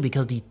simply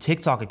because the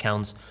TikTok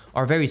accounts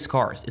are very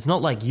scarce. It's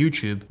not like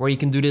YouTube where you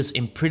can do this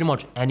in pretty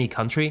much any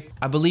country.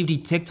 I believe the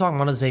TikTok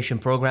monetization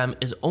program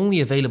is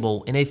only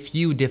available in a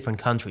few different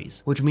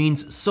countries, which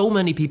means so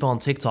many people on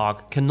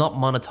TikTok cannot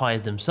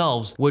monetize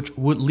themselves, which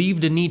would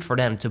leave the need for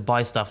them to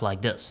buy stuff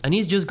like this. And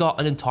he's just got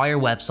an entire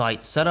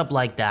website set up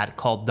like that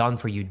called Done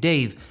For You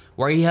Dave,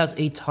 where he has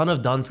a ton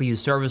of done-for-you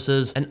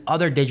services and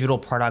other digital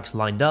products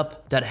lined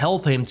up that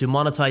help him to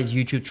monetize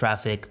YouTube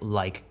traffic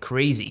like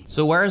crazy.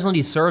 So whereas on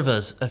the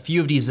surface, a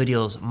few of these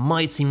videos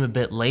might seem a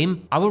bit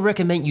lame, I would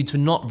recommend you to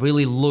not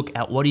really look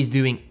at what he's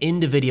doing in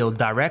the video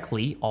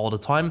directly all the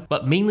time,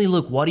 but mainly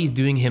look what he's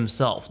doing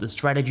himself, the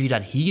strategy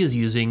that he is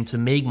using to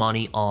make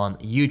money on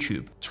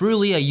YouTube.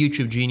 Truly a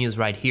YouTube genius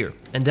right here.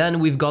 And then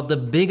we've got the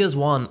biggest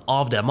one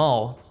of them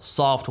all,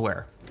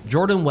 software.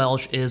 Jordan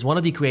Welch is one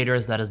of the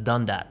creators that has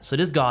done that. So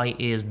this guy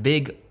is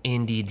big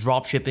in the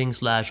dropshipping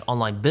 /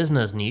 online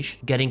business niche,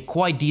 getting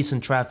quite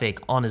decent traffic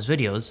on his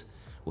videos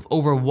with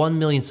over 1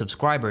 million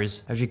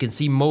subscribers. As you can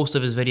see, most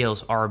of his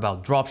videos are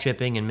about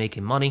dropshipping and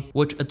making money,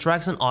 which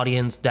attracts an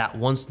audience that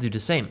wants to do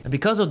the same. And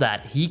because of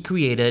that, he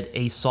created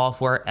a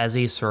software as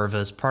a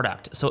service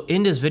product. So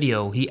in this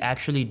video, he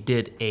actually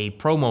did a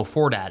promo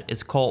for that.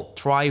 It's called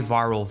Try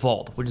Viral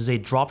Vault, which is a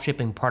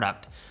dropshipping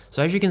product.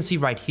 So as you can see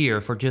right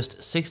here, for just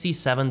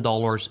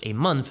 $67 a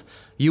month,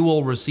 you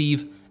will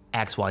receive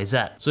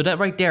XYZ. So that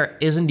right there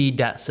is indeed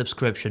that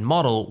subscription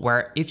model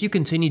where if you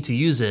continue to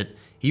use it,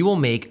 he will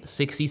make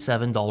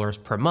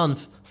 $67 per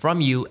month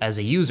from you as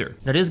a user.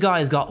 Now this guy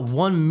has got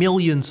 1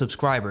 million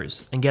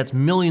subscribers and gets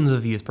millions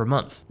of views per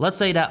month. Let's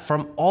say that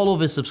from all of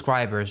his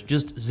subscribers,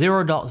 just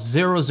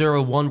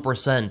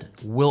 0.001%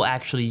 will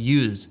actually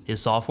use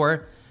his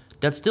software.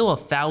 That's still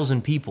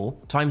 1,000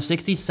 people times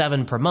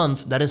 67 per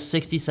month. That is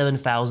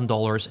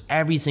 $67,000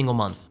 every single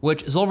month,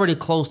 which is already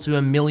close to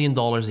 $1 million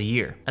a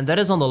year. And that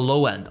is on the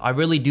low end. I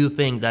really do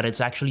think that it's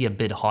actually a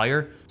bit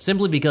higher,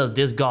 simply because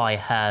this guy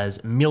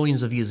has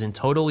millions of views in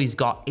total. He's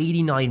got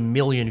 89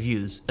 million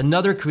views.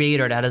 Another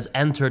creator that has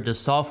entered the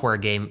software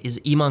game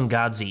is Iman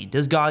Gadzhi.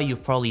 This guy,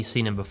 you've probably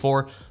seen him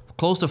before.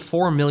 Close to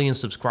 4 million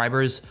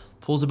subscribers,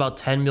 pulls about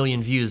 10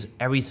 million views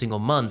every single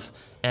month.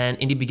 And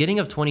in the beginning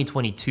of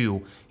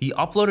 2022, he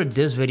uploaded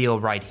this video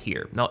right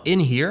here. Now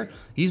in here,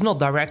 he's not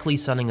directly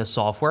selling a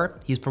software,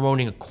 he's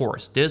promoting a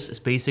course. This is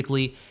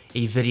basically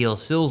a video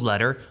sales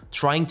letter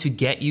trying to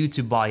get you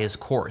to buy his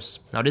course.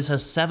 Now this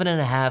has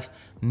 7.5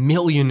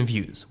 million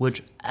views,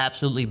 which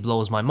absolutely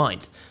blows my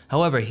mind.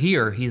 However,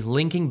 here he's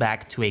linking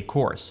back to a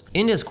course.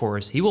 In this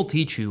course, he will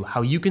teach you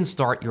how you can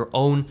start your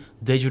own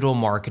digital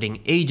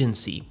marketing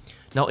agency.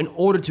 Now, in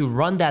order to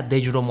run that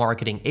digital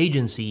marketing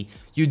agency,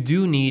 you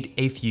do need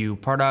a few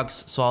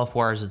products,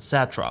 softwares,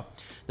 etc.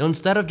 Now,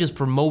 instead of just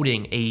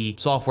promoting a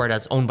software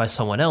that's owned by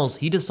someone else,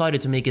 he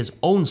decided to make his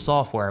own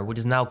software, which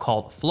is now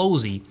called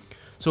Flowzy.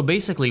 So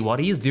basically what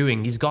he's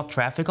doing, he's got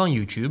traffic on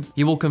YouTube,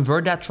 he will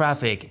convert that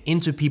traffic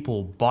into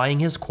people buying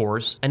his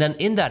course, and then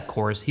in that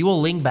course, he will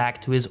link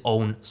back to his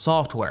own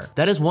software.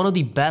 That is one of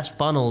the best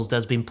funnels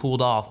that's been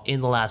pulled off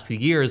in the last few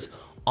years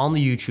on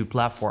the YouTube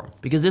platform,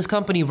 because this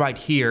company right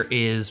here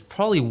is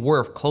probably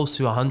worth close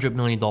to $100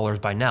 million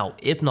by now,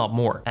 if not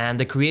more. And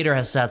the creator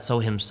has said so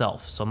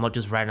himself, so I'm not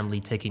just randomly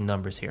taking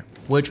numbers here.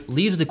 Which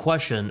leaves the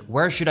question,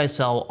 where should I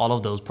sell all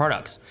of those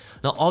products?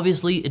 Now,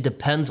 obviously, it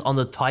depends on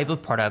the type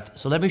of product,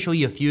 so let me show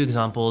you a few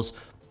examples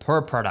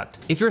per product.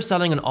 If you're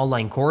selling an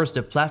online course,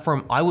 the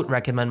platform I would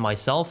recommend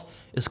myself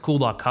is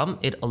School.com.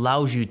 It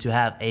allows you to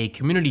have a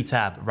community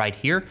tab right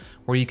here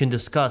where you can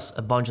discuss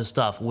a bunch of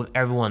stuff with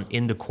everyone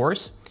in the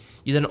course.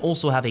 You then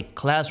also have a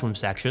classroom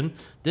section.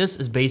 This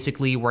is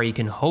basically where you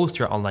can host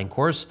your online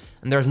course,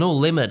 and there's no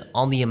limit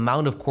on the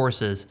amount of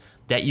courses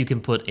that you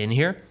can put in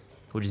here,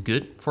 which is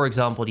good. For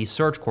example, the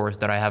search course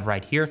that I have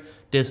right here,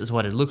 this is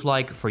what it looks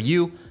like for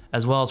you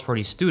as well as for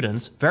the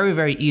students. Very,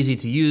 very easy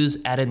to use,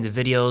 add in the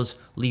videos,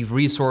 leave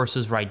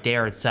resources right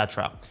there,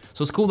 etc.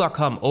 So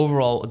School.com,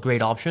 overall a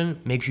great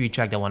option. Make sure you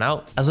check that one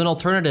out. As an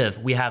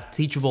alternative, we have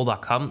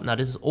Teachable.com. Now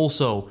this is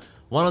also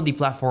one of the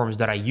platforms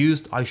that I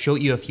used. I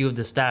showed you a few of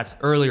the stats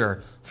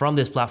earlier from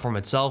this platform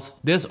itself.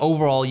 This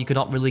overall, you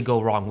cannot really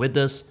go wrong with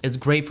this. It's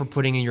great for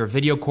putting in your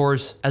video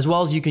course, as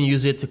well as you can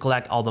use it to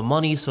collect all the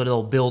money, so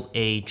they'll build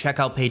a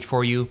checkout page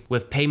for you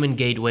with payment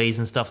gateways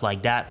and stuff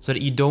like that, so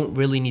that you don't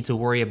really need to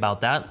worry about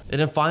that. And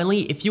then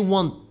finally, if you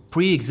want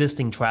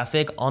pre-existing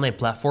traffic on a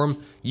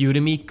platform,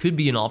 Udemy could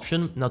be an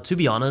option. Now, to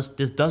be honest,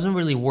 this doesn't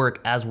really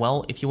work as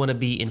well if you want to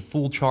be in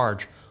full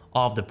charge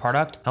of the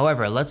product.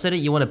 However, let's say that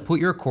you want to put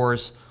your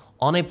course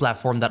on a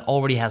platform that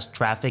already has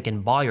traffic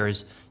and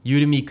buyers.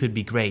 Udemy could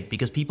be great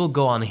because people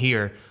go on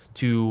here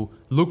to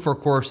look for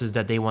courses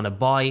that they want to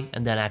buy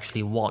and then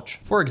actually watch.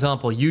 For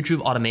example,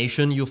 YouTube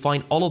automation, you'll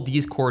find all of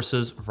these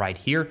courses right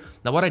here.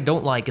 Now, what I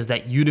don't like is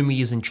that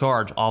Udemy is in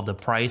charge of the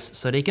price,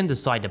 so they can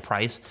decide the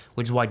price,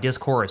 which is why this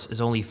course is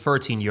only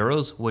 13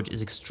 euros, which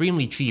is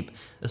extremely cheap,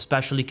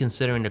 especially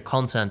considering the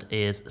content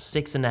is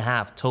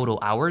 6.5 total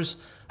hours.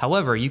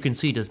 However, you can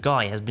see this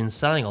guy has been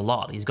selling a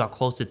lot. He's got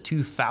close to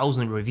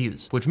 2,000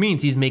 reviews, which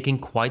means he's making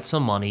quite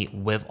some money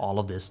with all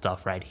of this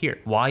stuff right here.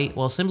 Why?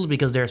 Well, simply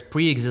because there's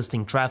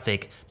pre-existing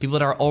traffic, people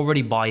that are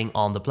already buying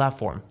on the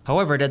platform.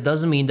 However, that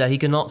doesn't mean that he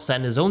cannot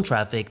send his own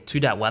traffic to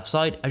that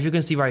website. As you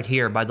can see right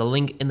here by the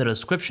link in the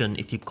description,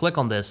 if you click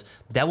on this,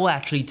 that will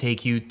actually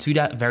take you to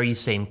that very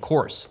same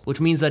course, which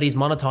means that he's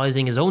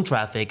monetizing his own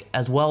traffic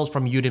as well as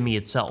from Udemy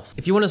itself.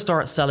 If you want to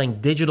start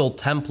selling digital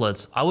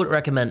templates, I would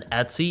recommend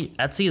Etsy.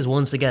 Etsy is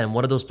once again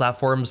one of those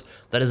platforms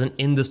that is an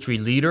industry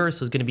leader,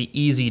 so it's going to be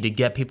easy to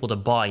get people to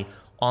buy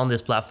on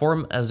this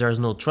platform as there's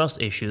no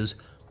trust issues.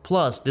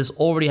 Plus, this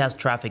already has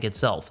traffic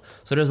itself.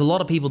 So there's a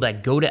lot of people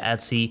that go to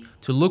Etsy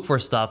to look for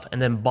stuff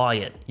and then buy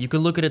it. You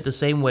can look at it the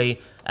same way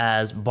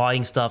as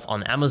buying stuff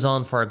on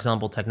Amazon, for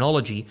example,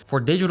 technology.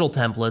 For digital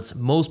templates,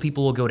 most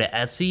people will go to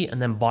Etsy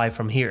and then buy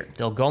from here.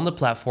 They'll go on the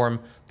platform,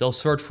 they'll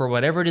search for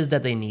whatever it is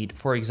that they need.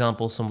 For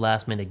example, some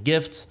last minute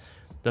gifts.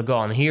 They'll go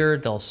on here,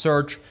 they'll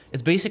search.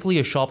 It's basically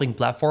a shopping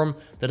platform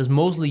that is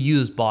mostly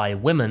used by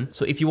women.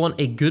 So if you want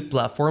a good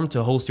platform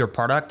to host your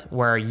product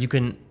where you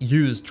can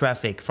use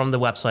traffic from the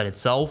website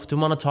itself to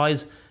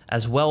monetize,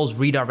 as well as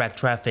redirect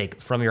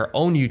traffic from your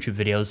own YouTube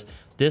videos,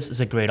 this is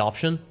a great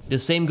option. The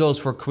same goes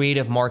for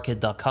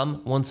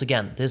creativemarket.com. Once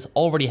again, this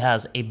already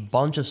has a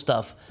bunch of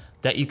stuff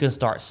that you can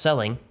start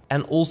selling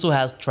and also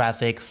has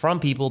traffic from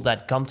people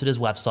that come to this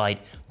website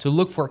to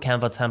look for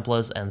Canva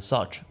templates and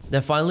such.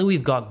 Then finally,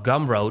 we've got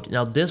Gumroad.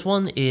 Now this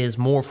one is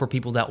more for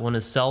people that want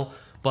to sell,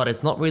 but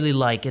it's not really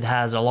like it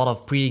has a lot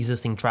of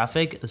pre-existing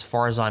traffic as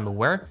far as I'm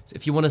aware. So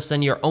if you want to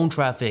send your own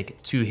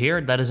traffic to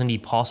here, that is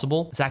indeed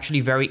possible. It's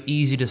actually very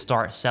easy to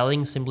start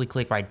selling. Simply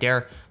click right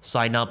there,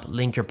 sign up,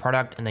 link your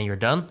product, and then you're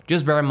done.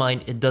 Just bear in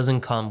mind, it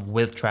doesn't come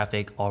with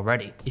traffic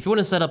already. If you want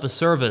to set up a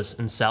service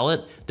and sell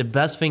it, the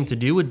best thing to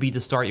do would be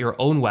to start your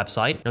own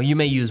website. Now you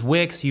may use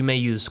Wix, you may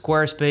use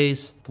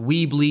Squarespace,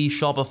 Weebly,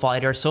 Shopify.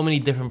 There are so many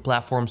different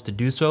platforms to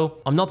do so.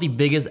 I'm not the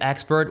biggest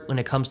expert when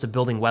it comes to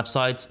building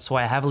websites, so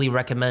I heavily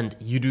recommend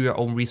you do your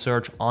own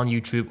research on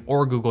YouTube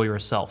or Google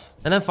yourself.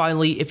 And then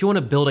finally, if you want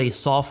to build a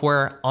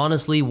software,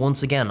 honestly,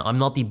 once again, I'm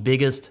not the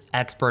biggest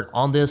expert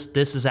on this.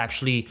 This is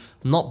actually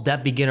not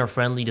that beginner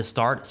friendly to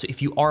start. So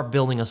if you are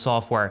building a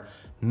software,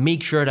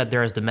 make sure that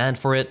there is demand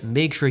for it.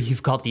 Make sure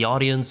you've got the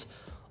audience.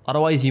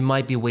 Otherwise, you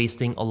might be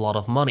wasting a lot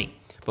of money.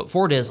 But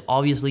for this,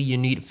 obviously, you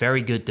need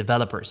very good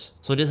developers.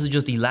 So this is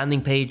just the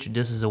landing page.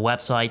 This is a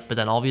website. But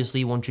then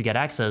obviously, once you get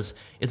access,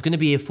 it's going to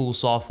be a full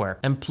software.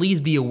 And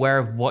please be aware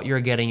of what you're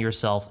getting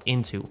yourself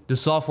into. The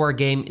software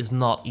game is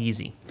not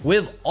easy.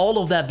 With all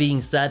of that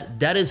being said,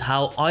 that is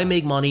how I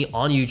make money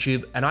on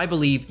YouTube. And I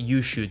believe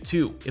you should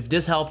too. If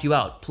this helped you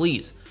out,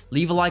 please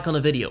leave a like on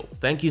the video.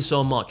 Thank you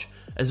so much.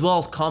 As well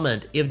as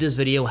comment if this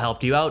video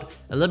helped you out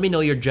and let me know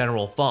your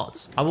general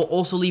thoughts. I will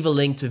also leave a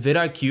link to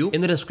vidIQ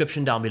in the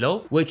description down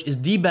below, which is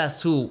the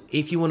best tool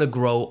if you want to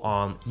grow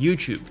on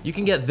YouTube. You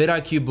can get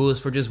vidIQ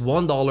Boost for just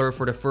 $1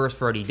 for the first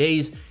 30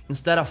 days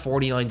instead of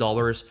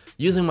 $49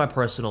 using my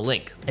personal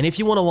link. And if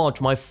you want to watch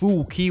my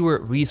full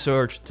keyword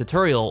research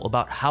tutorial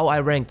about how I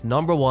ranked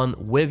 #1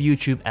 with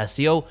YouTube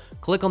SEO,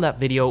 click on that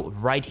video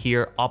right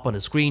here up on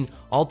the screen.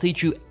 I'll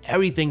teach you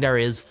everything there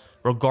is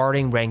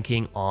regarding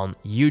ranking on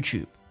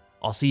YouTube.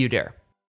 I'll see you there.